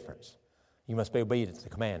difference, you must be obedient to the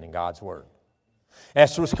command in God's Word.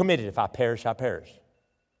 Esther was committed. If I perish, I perish.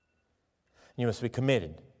 You must be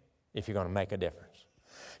committed if you're going to make a difference.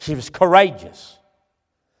 She was courageous.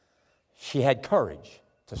 She had courage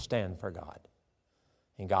to stand for God.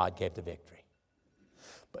 And God gave the victory.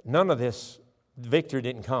 But none of this victory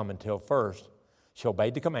didn't come until first she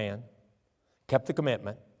obeyed the command, kept the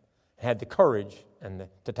commitment, had the courage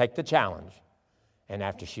to take the challenge, and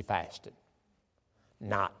after she fasted.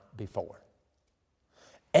 Not before.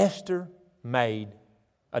 Esther made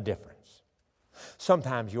a difference.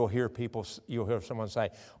 Sometimes you'll hear someone say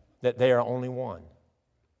that they are only one,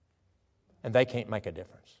 and they can't make a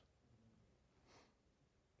difference.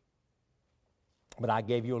 But I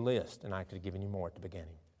gave you a list, and I could have given you more at the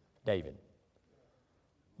beginning. David,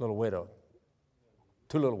 little widow,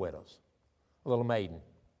 2 little widows, a little maiden.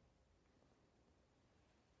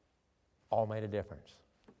 All made a difference.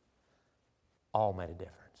 All made a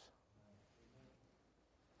difference.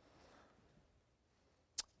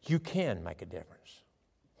 You can make a difference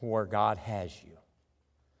where God has you.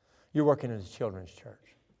 You're working in a children's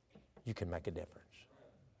church. You can make a difference.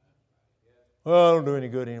 Well, I don't do any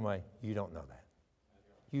good anyway. You don't know that.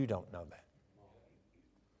 You don't know that.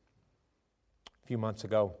 A few months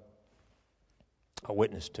ago, I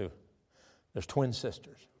witnessed there's twin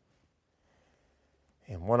sisters.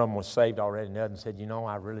 And one of them was saved already, and the other said,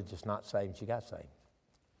 I really just not saved. And she got saved.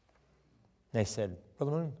 And they said,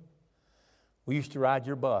 Brother Moon, we used to ride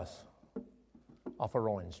your bus off of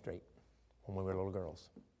Rowan Street when we were little girls.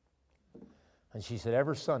 And she said,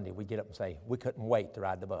 every Sunday we'd get up and say, we couldn't wait to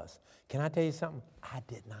ride the bus. Can I tell you something? I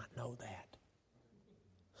did not know that.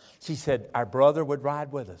 She said, our brother would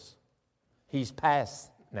ride with us. He's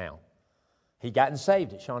passed now. He gotten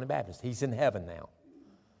saved at Shawnee Baptist. He's in heaven now.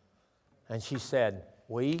 And she said,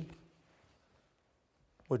 we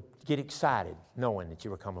would get excited knowing that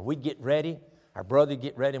you were coming. We'd get ready. Our brother would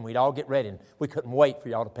get ready, and we'd all get ready. And we couldn't wait for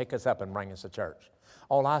y'all to pick us up and bring us to church.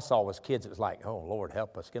 All I saw was kids that was like, oh, Lord,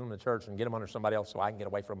 help us. Get them to church and get them under somebody else so I can get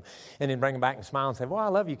away from them. And then bring them back and smile and say, well, I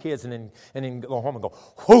love you kids. And then go home and go,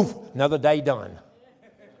 whew, another day done.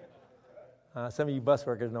 Some of you bus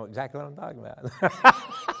workers know exactly what I'm talking about.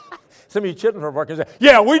 Some of you children's workers say,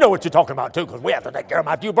 yeah, we know what you're talking about too, because we have to take care of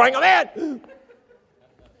them after you bring them in.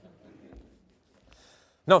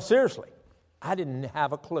 No, seriously. I didn't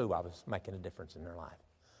have a clue I was making a difference in their life.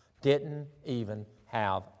 Didn't even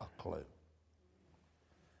have a clue.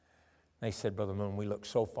 They said, Brother Moon, we look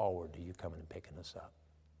so forward to you coming and picking us up.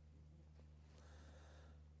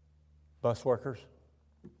 Bus workers,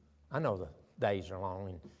 I know the days are long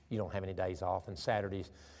and you don't have any days off, and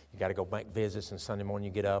Saturdays you got to go make visits, and Sunday morning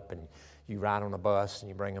you get up and you ride on a bus and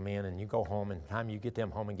you bring them in and you go home, and by the time you get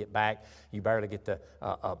them home and get back, you barely get to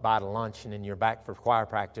bite a lunch, and then you're back for choir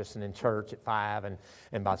practice and then church at 5,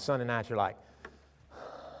 and by Sunday night you're like,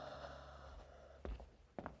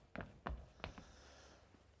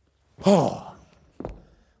 oh,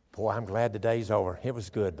 boy, I'm glad the day's over. It was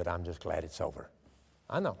good, but I'm just glad it's over.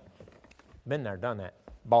 I know. Been there, done that.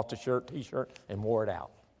 Bought the shirt, T-shirt, and wore it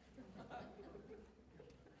out.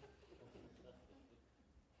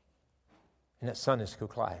 In that Sunday school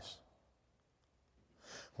class,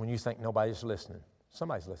 when you think nobody's listening,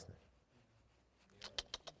 somebody's listening.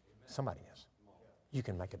 Somebody is. You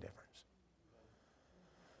can make a difference.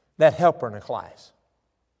 That helper in a class.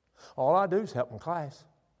 All I do is help in class.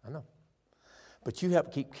 I know. But you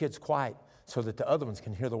help keep kids quiet so that the other ones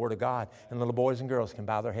can hear the Word of God, and little boys and girls can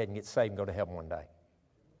bow their head and get saved and go to heaven one day.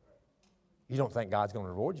 You don't think God's going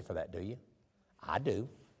to reward you for that, do you? I do.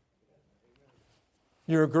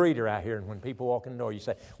 You're a greeter out here, and when people walk in the door, you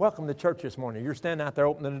say, welcome to church this morning. You're standing out there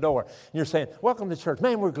opening the door, and you're saying, welcome to church.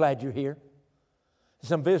 Man, we're glad you're here. And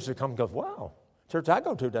some visitor comes and goes, wow, church I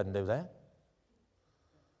go to doesn't do that.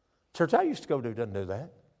 Church I used to go to doesn't do that.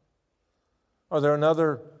 Or they're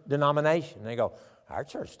another denomination. And they go, our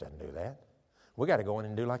church doesn't do that. We got to go in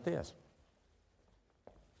and do like this.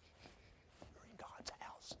 You're in God's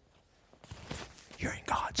house. You're in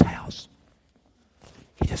God's house.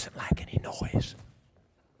 He doesn't like any noise.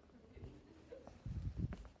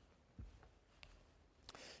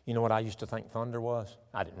 You know what I used to think thunder was?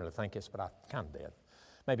 I didn't really think this, but I kind of did.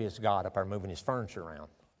 Maybe it's God up there moving his furniture around.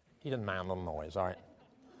 He doesn't mind a little noise, all right?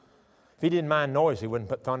 If he didn't mind noise, he wouldn't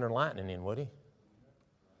put thunder and lightning in, would he?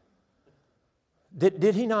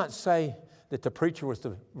 Did he not say that the preacher was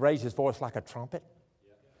to raise his voice like a trumpet?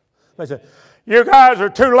 They said, you guys are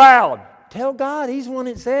too loud. Tell God, he's the one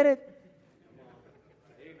that said it.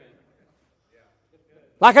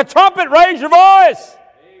 Like a trumpet, raise your voice.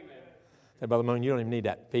 Hey, Brother Moon, you don't even need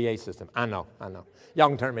that PA system. I know. Y'all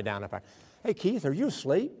can turn me down if I... Hey, Keith, are you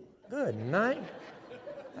asleep? Good night.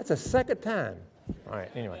 That's the second time. All right,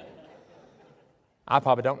 anyway. I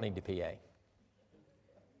probably don't need the PA.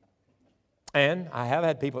 And I have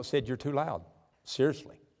had people that said, you're too loud.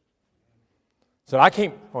 Seriously. So I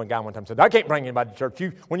can't... One guy one time said, I can't bring anybody to church.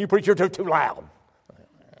 When you preach, you're too loud.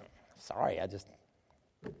 Sorry,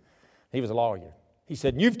 He was a lawyer. He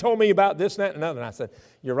said, you've told me about this, that, and another. And I said,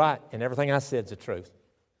 you're right, and everything I said is the truth.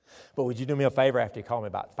 But would you do me a favor after you called me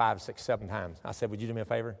about 5, 6, 7 times? I said, would you do me a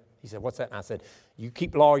favor? He said, what's that? And I said, you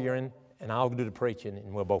keep lawyering, and I'll do the preaching,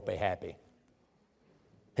 and we'll both be happy.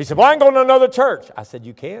 He said, well, I can go to another church. I said,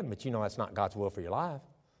 you can, but you know that's not God's will for your life.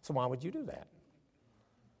 So why would you do that?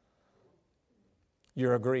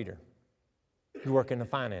 You're a greeter. You work in the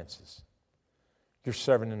finances. You're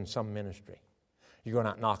serving in some ministry. You're going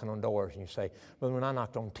out knocking on doors, and you say, well, when I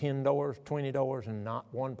knocked on 10 doors, 20 doors, and not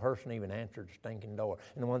one person even answered the stinking door.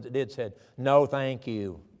 And the ones that did said, no, thank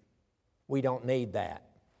you. We don't need that.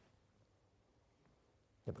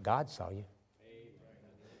 Yeah, but God saw you.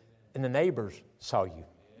 And the neighbors saw you.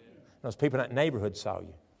 Those people in that neighborhood saw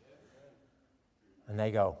you. And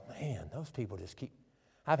they go, man, those people just keep...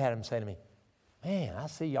 I've had them say to me, man, I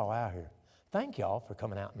see y'all out here. Thank y'all for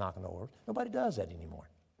coming out and knocking doors. Nobody does that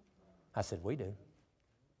anymore. I said, we do.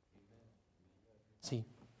 See,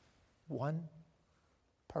 one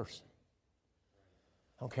person.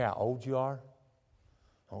 I don't care how old you are.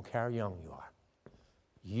 I don't care how young you are.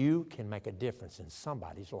 You can make a difference in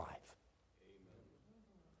somebody's life.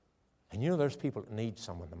 And you know there's people that need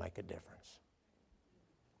someone to make a difference.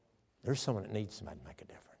 There's someone that needs somebody to make a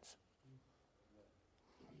difference.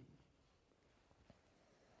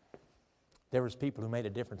 There was people who made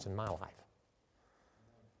a difference in my life.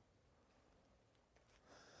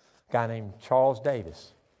 A guy named Charles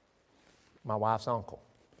Davis, my wife's uncle,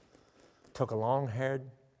 took a long-haired,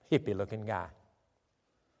 hippie-looking guy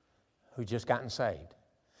who'd just gotten saved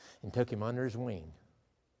and took him under his wing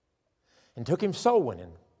and took him soul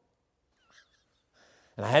winning.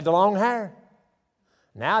 And I had the long hair.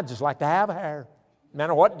 Now I'd just like to have hair, no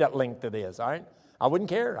matter what that length it is, all right? I wouldn't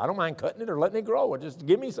care. I don't mind cutting it or letting it grow. Just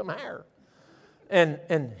give me some hair. And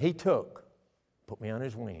he put me on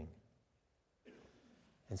his wing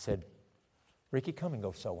and said, Ricky, come and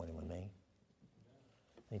go soul winning with me. And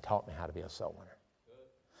he taught me how to be a soul winner.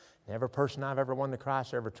 And every person I've ever won to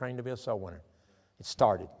Christ or ever trained to be a soul winner It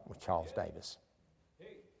started with Charles Davis.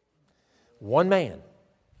 One man,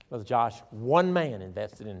 Brother Josh, one man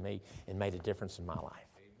invested in me and made a difference in my life.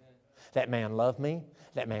 That man loved me.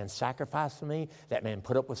 That man sacrificed for me. That man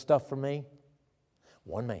put up with stuff for me.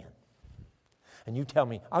 One man. And you tell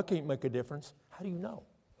me, I can't make a difference. How do you know?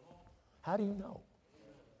 How do you know?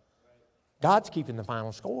 God's keeping the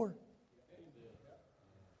final score.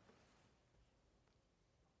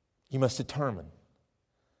 You must be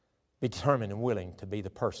determined and willing to be the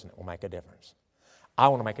person that will make a difference. I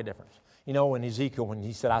want to make a difference. You know, in Ezekiel, when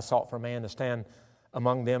he said, I sought for a man to stand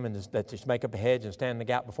among them and that to make up a hedge and stand in the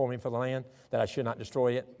gap before me for the land, that I should not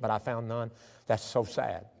destroy it, but I found none. That's so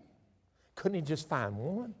sad. Couldn't he just find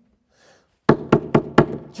one?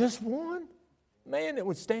 Just one man that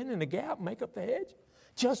would stand in the gap and make up the hedge?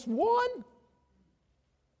 Just one?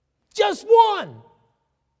 Just one!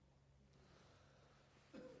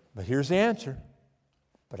 But here's the answer.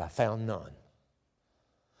 But I found none.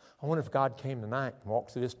 I wonder if God came tonight and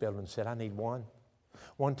walked through this building and said, I need one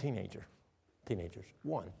teenagers,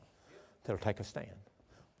 one that'll take a stand.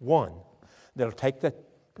 One that'll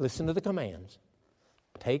listen to the commands,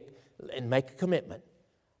 and make a commitment,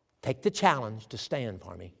 take the challenge to stand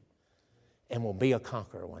for me, and will be a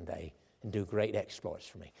conqueror one day and do great exploits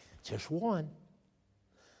for me. Just one.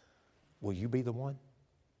 Will you be the one?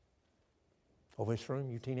 Over this room,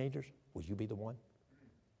 you teenagers, will you be the one?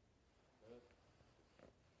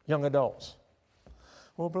 Young adults.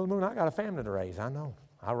 Well, Brother Moon, I got a family to raise. I know.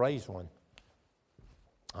 I raised one.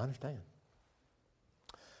 I understand.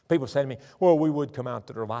 People say to me, well, we would come out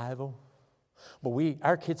to the revival, but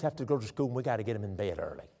our kids have to go to school and we got to get them in bed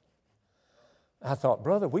early. I thought,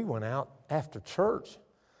 brother, we went out after church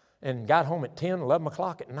and got home at 10, 11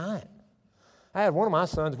 o'clock at night. I had one of my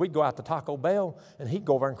sons, we'd go out to Taco Bell, and he'd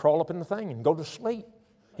go over and crawl up in the thing and go to sleep.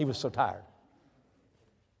 He was so tired.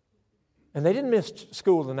 And they didn't miss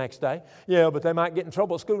school the next day. Yeah, but they might get in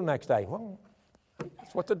trouble at school the next day. Well,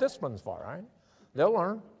 that's what the discipline's for, right? They'll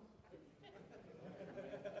learn.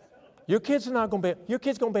 Your kids are going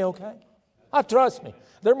to be okay. Trust me.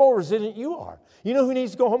 They're more resilient than you are. You know who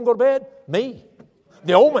needs to go home and go to bed? Me.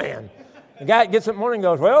 The old man. The guy gets up in the morning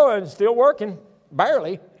and goes, well, it's still working.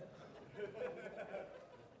 Barely.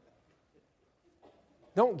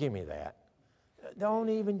 Don't give me that. Don't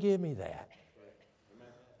even give me that.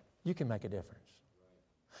 You can make a difference.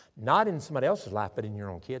 Not in somebody else's life, but in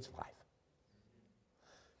your own kid's life.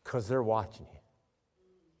 Because they're watching you.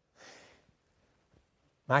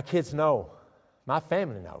 My kids know. My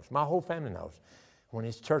family knows. My whole family knows. When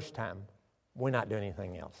it's church time, we're not doing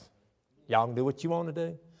anything else. Y'all can do what you want to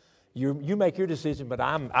do. You make your decision, but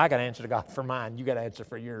I got to answer to God for mine. You got to answer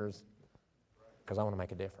for yours. Because I want to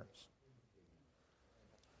make a difference.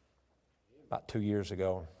 About 2 years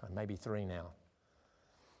ago, maybe 3 now,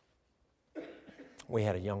 we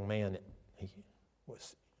had a young man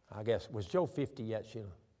that was Joe 50 yet, Sheila?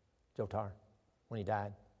 Joe Tar, when he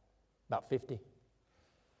died? About 50?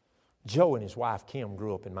 Joe and his wife, Kim,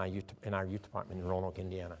 grew up in our youth department in Roanoke,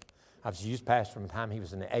 Indiana. I was youth pastor from the time he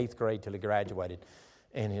was in the 8th grade till he graduated,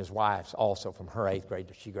 and his wife's also from her 8th grade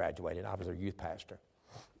till she graduated. I was their youth pastor.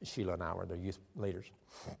 Sheila and I were their youth leaders.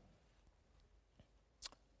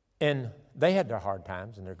 And they had their hard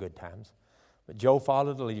times and their good times. But Joe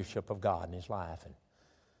followed the leadership of God in his life and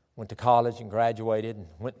went to college and graduated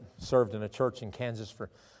and served in a church in Kansas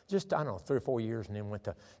for just, 3 or 4 years, and then went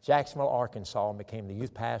to Jacksonville, Arkansas, and became the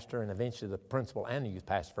youth pastor and eventually the principal and the youth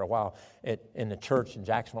pastor for a while in the church in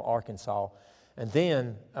Jacksonville, Arkansas. And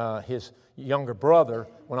then his younger brother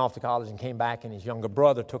went off to college and came back, and his younger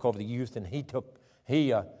brother took over the youth, and he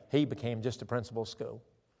became just the principal of school.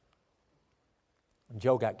 And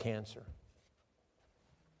Joe got cancer.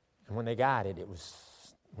 And when they got it, it was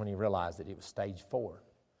when he realized that it was stage 4.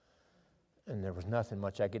 And there was nothing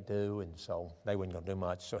much I could do, and so they wasn't going to do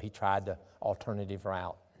much. So he tried the alternative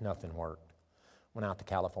route. Nothing worked. Went out to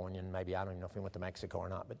California, and maybe, I don't even know if he went to Mexico or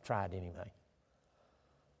not, but tried anyway.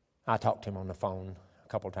 I talked to him on the phone a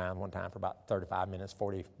couple of times, one time for about 35 minutes,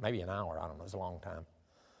 40, maybe an hour, I don't know, it was a long time.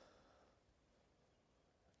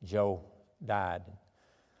 Joe died.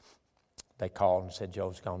 They called and said,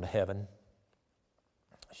 Joe's gone to heaven.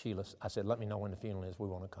 Sheila, I said, let me know when the funeral is. We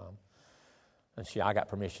want to come. And I got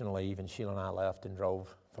permission to leave, and Sheila and I left and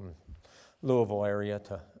drove from Louisville area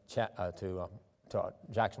to Jacksonville,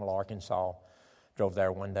 Arkansas. Drove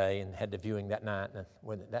there one day and had the viewing that night. And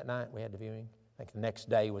that night we had the viewing. I think the next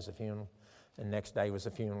day was the funeral. And the next day was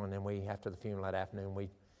the funeral. And then after the funeral that afternoon, we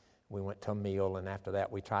went to a meal. And after that,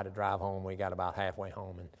 we tried to drive home. We got about halfway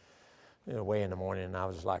home and way in the morning, and I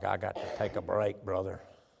was like, I got to take a break, brother.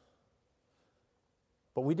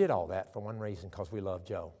 But we did all that for one reason, because we loved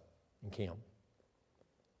Joe and Kim.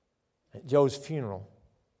 At Joe's funeral,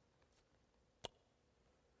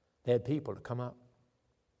 they had people to come up,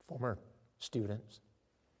 former students,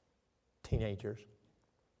 teenagers.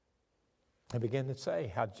 They began to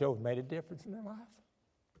say how Joe made a difference in their life.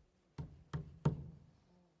 And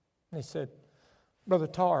they said, Brother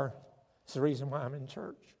Tar is the reason why I'm in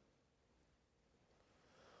church.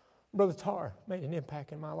 Brother Tar made an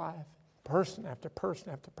impact in my life, person after person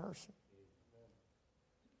after person.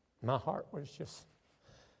 My heart was just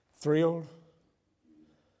thrilled,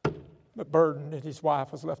 but burdened that his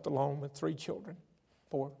wife was left alone with 3 children.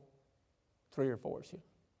 4. 3 or 4, is she?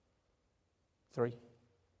 3.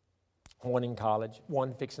 1 in college,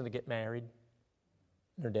 1 fixing to get married.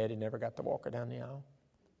 And her daddy never got to walk her down the aisle.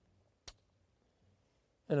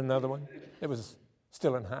 And another one that was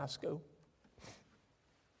still in high school.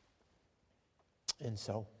 And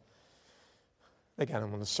so they got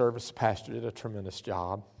him on the service. The pastor did a tremendous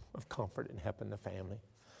job of comfort and helping the family.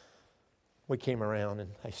 We came around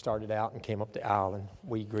and they started out and came up the aisle and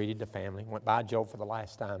we greeted the family. Went by Joe for the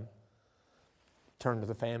last time. Turned to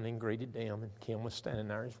the family and greeted them. And Kim was standing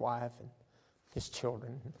there, his wife and his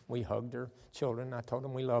children. We hugged her children. I told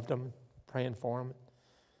them we loved them, praying for them.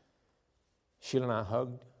 Sheila and I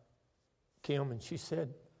hugged Kim and she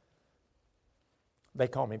said, they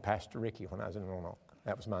called me Pastor Ricky when I was in Roanoke.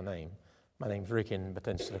 That was my name. My name's Ricky, but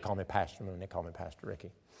then instead of calling me Pastor Moon, they called me Pastor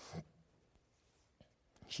Ricky.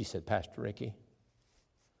 She said, Pastor Ricky,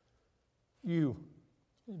 you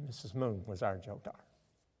and Mrs. Moon was our Joe Tar.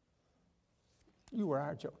 You were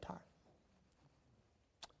our Joe Tar.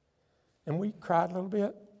 And we cried a little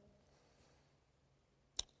bit.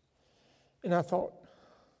 And I thought,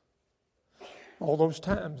 all those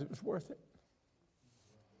times it was worth it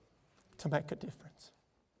to make a difference.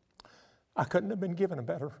 I couldn't have been given a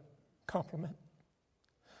better compliment.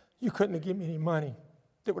 You couldn't have given me any money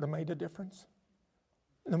that would have made a difference.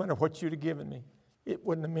 No matter what you'd have given me, it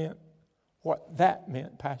wouldn't have meant what that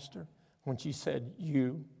meant, Pastor, when she said,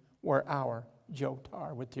 you were our Joe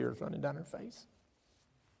Tar, with tears running down her face.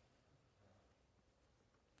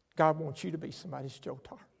 God wants you to be somebody's Joe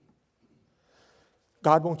Tar.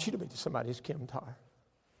 God wants you to be somebody's Kim Tar.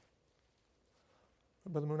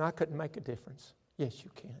 But Brother Moon, I couldn't make a difference. Yes,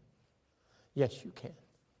 you can. Yes, you can.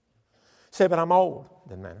 Say, but I'm old.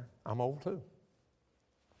 Doesn't matter. I'm old too.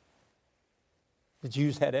 The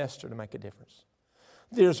Jews had Esther to make a difference.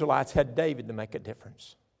 The Israelites had David to make a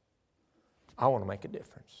difference. I want to make a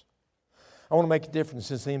difference. I want to make a difference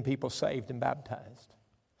in seeing people saved and baptized.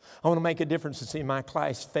 I want to make a difference in seeing my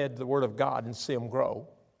class fed the Word of God and see them grow,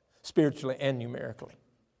 spiritually and numerically.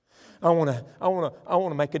 I want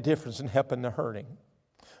to make a difference in helping the hurting.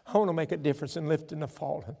 I want to make a difference in lifting the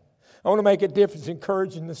fallen. I want to make a difference in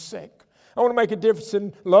encouraging the sick. I want to make a difference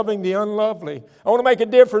in loving the unlovely. I want to make a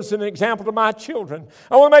difference in an example to my children.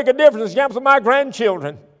 I want to make a difference in an example to my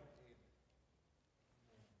grandchildren.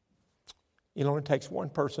 It only takes one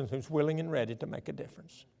person who's willing and ready to make a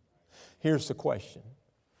difference. Here's the question.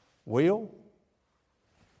 Will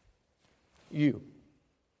you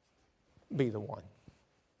be the one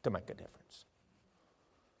to make a difference?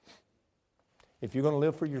 If you're going to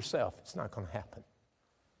live for yourself, it's not going to happen.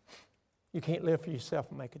 You can't live for yourself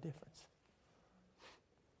and make a difference.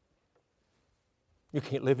 You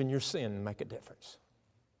can't live in your sin and make a difference.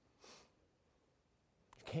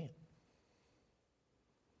 You can't.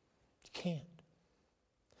 You can't.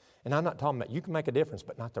 And I'm not talking about, you can make a difference,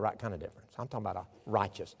 but not the right kind of difference. I'm talking about a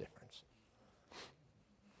righteous difference.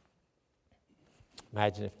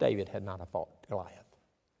 Imagine if David had not have fought Goliath.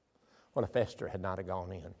 What if Esther had not have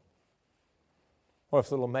gone in? What if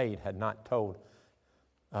the little maid had not told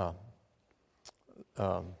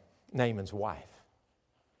Naaman's wife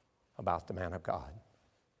about the man of God?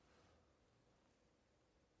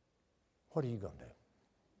 What are you going to do?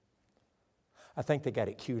 I think they got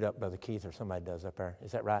it queued up, Brother Keith, or somebody does up there.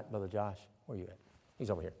 Is that right, Brother Josh? Where are you at? He's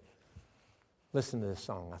over here. Listen to this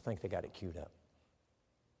song. I think they got it queued up.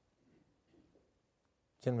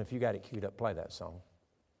 Gentlemen, if you got it queued up, play that song.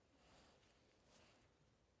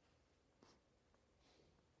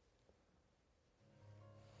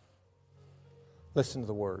 Listen to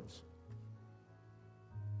the words.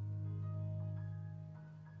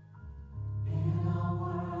 In a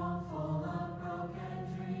world full of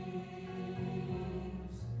broken dreams,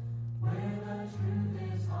 where the truth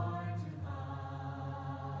is hard to find,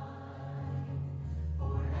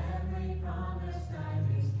 for every promise that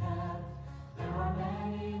is kept, there are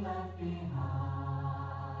many left behind.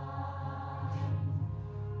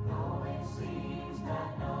 Though it seems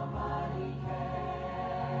that nobody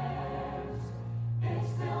cares, it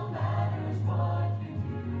still matters what you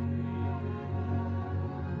do.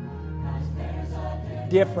 'Cause there's a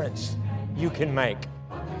difference you can make.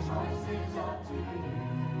 but the choice is up to you. Will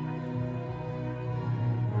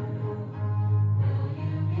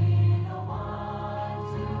you be the one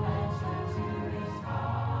to answer to his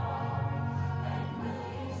call? And will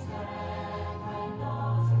you stand when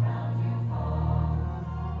those around you fall?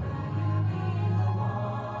 Will you be the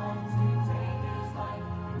one to take his light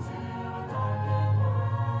into a darkened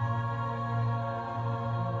world?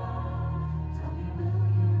 Tell me, will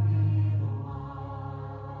you be the one?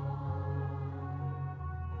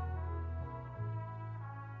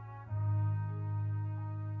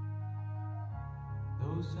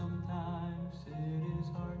 Though sometimes it is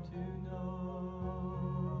hard to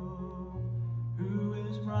know who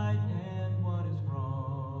is right and what is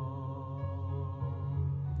wrong,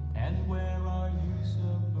 and where are you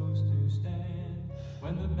supposed to stand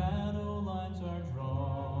when the battle lines are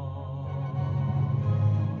drawn.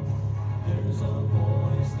 There's a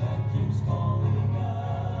voice that keeps calling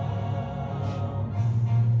out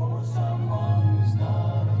for someone who's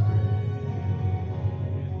not afraid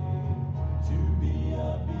to be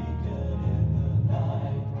a beacon in the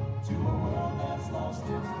night to a world that's lost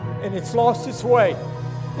its way. And it's lost its way.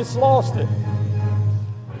 It's lost it.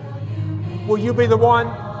 Will you be the one?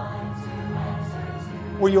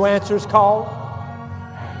 Will you answer his call?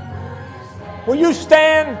 Will you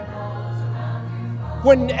stand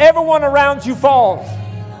when everyone around you falls?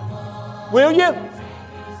 Will you?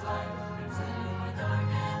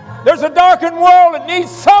 There's a darkened world that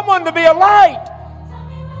needs someone to be a light.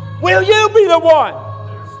 Will you be the one?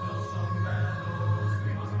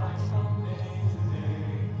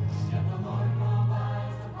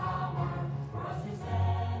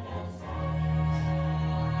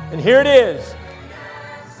 And here it is.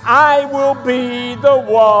 I will be the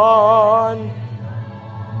one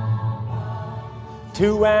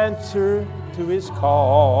to answer to his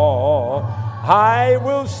call. I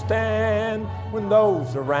will stand when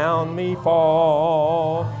those around me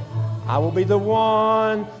fall. I will be the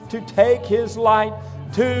one to take his light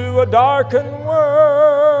to a darkened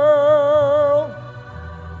world.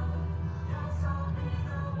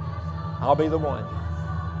 I'll be the one.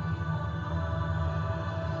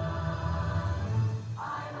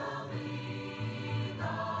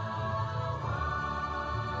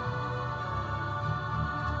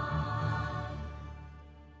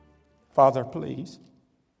 Father, please.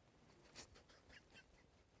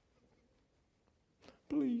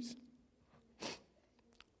 Please.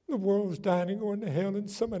 The world's dying and going to hell, and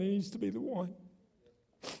somebody needs to be the one.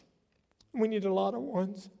 We need a lot of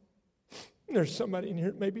ones. There's somebody in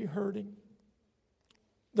here that may be hurting.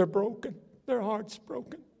 They're broken. Their heart's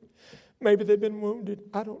broken. Maybe they've been wounded.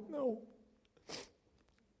 I don't know.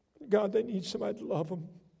 God, they need somebody to love them.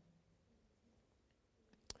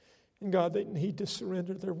 And God, they need to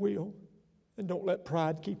surrender their will. And don't let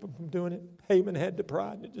pride keep them from doing it. Haman had the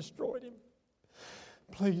pride and it destroyed him.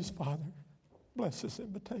 Please, Father, bless this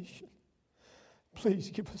invitation.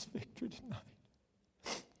 Please give us victory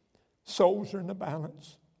tonight. Souls are in the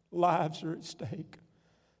balance. Lives are at stake.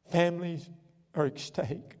 Families are at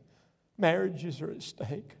stake. Marriages are at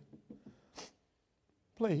stake.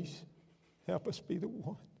 Please help us be the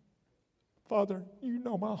one. Father, you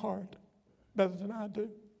know my heart better than I do.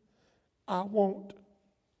 I want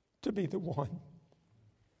to be the one.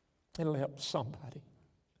 It'll help somebody.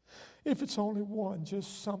 If it's only one,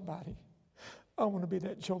 just somebody. I want to be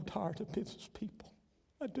that Joe Tart of business people.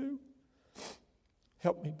 I do.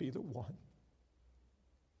 Help me be the one.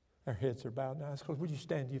 Our heads are bowed and eyes closed. Would you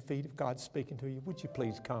stand to your feet if God's speaking to you? Would you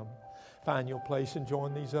please come? Find your place and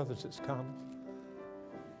join these others that's come.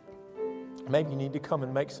 Maybe you need to come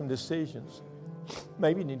and make some decisions.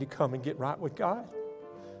 Maybe you need to come and get right with God.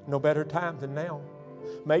 No better time than now.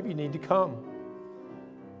 Maybe you need to come